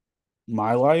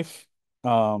my life?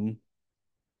 Um,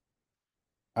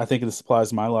 I think this applies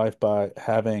to my life by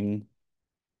having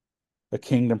a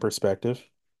kingdom perspective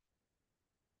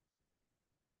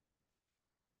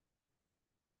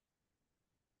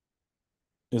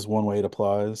is one way it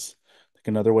applies. I think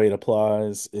another way it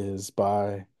applies is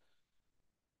by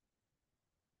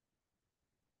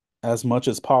as much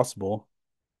as possible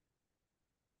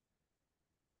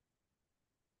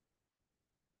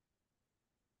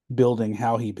building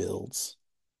how he builds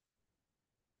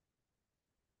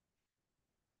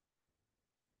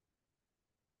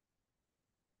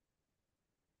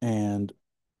and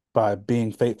by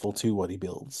being faithful to what he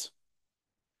builds.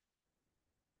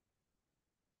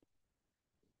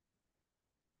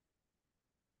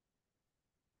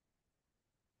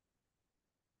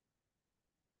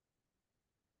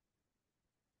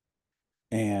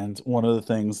 And one of the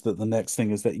things that the next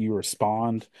thing is that you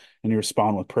respond, and you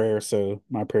respond with prayer. So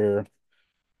my prayer,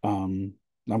 um,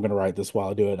 I'm going to write this while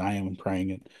I do it. I am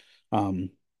praying it.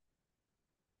 Um,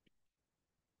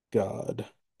 God,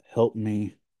 help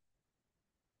me,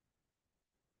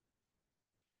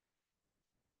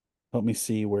 help me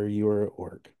see where you are at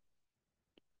work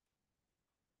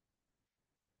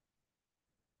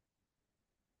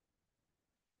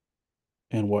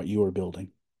and what you are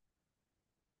building.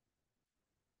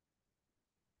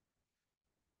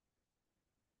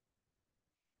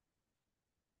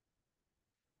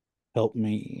 Help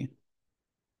me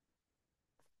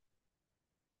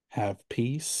have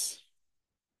peace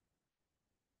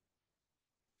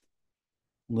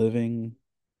living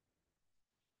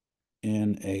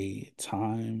in a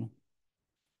time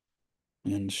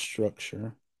and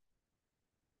structure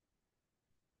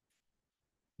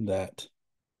that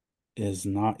is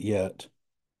not yet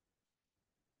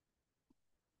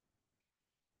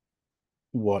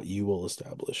what you will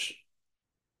establish.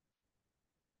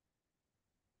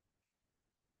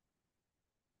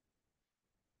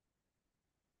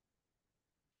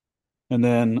 And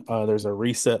then there's a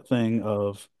reset thing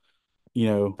of, you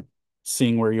know,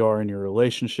 seeing where you are in your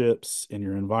relationships, in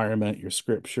your environment, your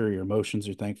scripture, your emotions,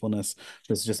 your thankfulness.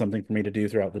 This is just something for me to do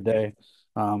throughout the day.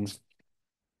 Um,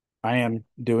 I am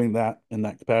doing that in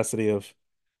that capacity of,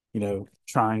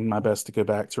 trying my best to go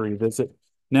back to revisit.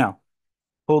 Now,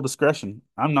 full discretion,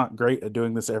 I'm not great at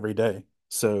doing this every day.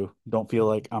 So don't feel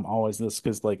like I'm always this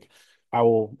because like I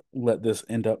will let this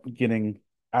end up getting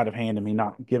out of hand and me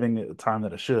not giving it the time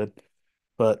that it should.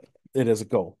 But it is a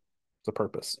goal. It's a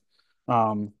purpose.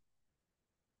 Um,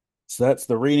 so that's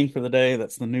the reading for the day.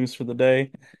 That's the news for the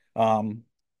day. Um,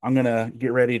 I'm gonna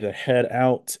get ready to head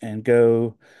out and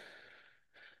go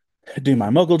do my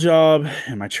muggle job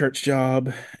and my church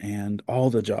job and all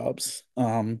the jobs.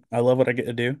 I love what I get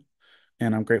to do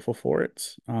and I'm grateful for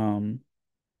it.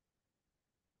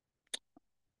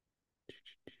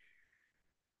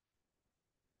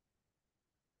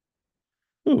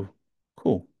 Ooh,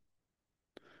 cool.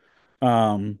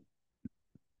 Um,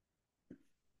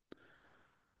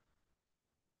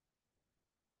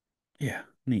 yeah,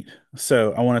 neat.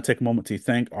 So I want to take a moment to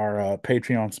thank our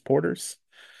Patreon supporters.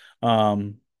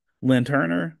 Um, Lynn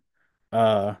Turner,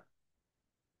 let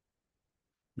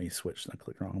me switch. I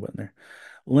clicked the wrong button there.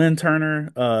 Lynn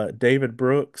Turner, David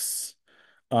Brooks,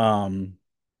 Um,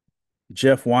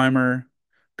 Jeff Weimer,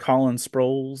 Colin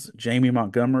Sproles, Jamie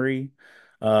Montgomery,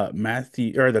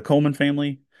 Matthew or the Coleman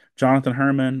family, Jonathan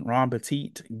Herman, Ron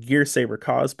Petit, Gear Saber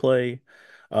Cosplay,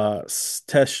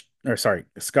 Tesh or sorry,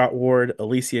 Scott Ward,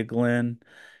 Alicia Glenn,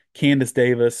 Candace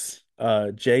Davis,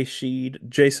 Jay Sheed,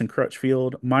 Jason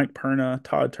Crutchfield, Mike Perna,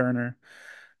 Todd Turner,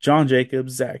 John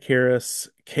Jacobs, Zach Harris,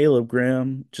 Caleb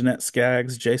Grimm, Jeanette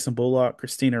Skaggs, Jason Bullock,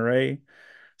 Christina Ray,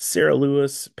 Sarah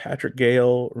Lewis, Patrick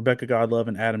Gale, Rebecca Godlove,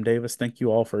 and Adam Davis. Thank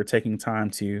you all for taking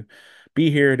time to be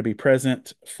here, to be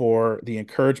present, for the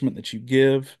encouragement that you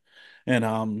give, and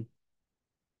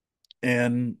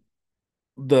and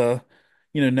the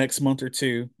next month or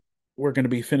two, we're going to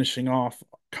be finishing off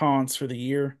cons for the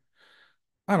year.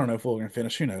 I don't know if we're going to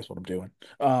finish. Who knows what I'm doing?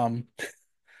 Um,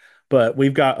 but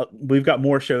we've got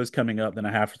more shows coming up than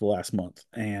I have for the last month,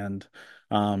 and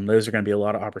those are going to be a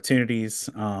lot of opportunities.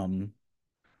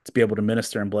 To be able to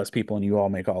minister and bless people, and you all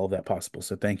make all of that possible.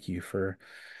 So thank you for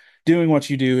doing what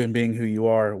you do and being who you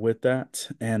are with that.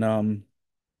 And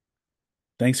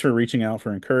thanks for reaching out,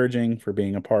 for encouraging, for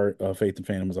being a part of Faith and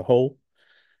Fandom as a whole.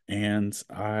 And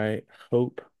I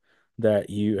hope that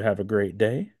you have a great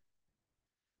day.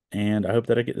 And I hope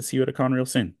that I get to see you at a con real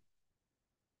soon.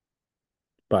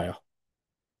 Bye.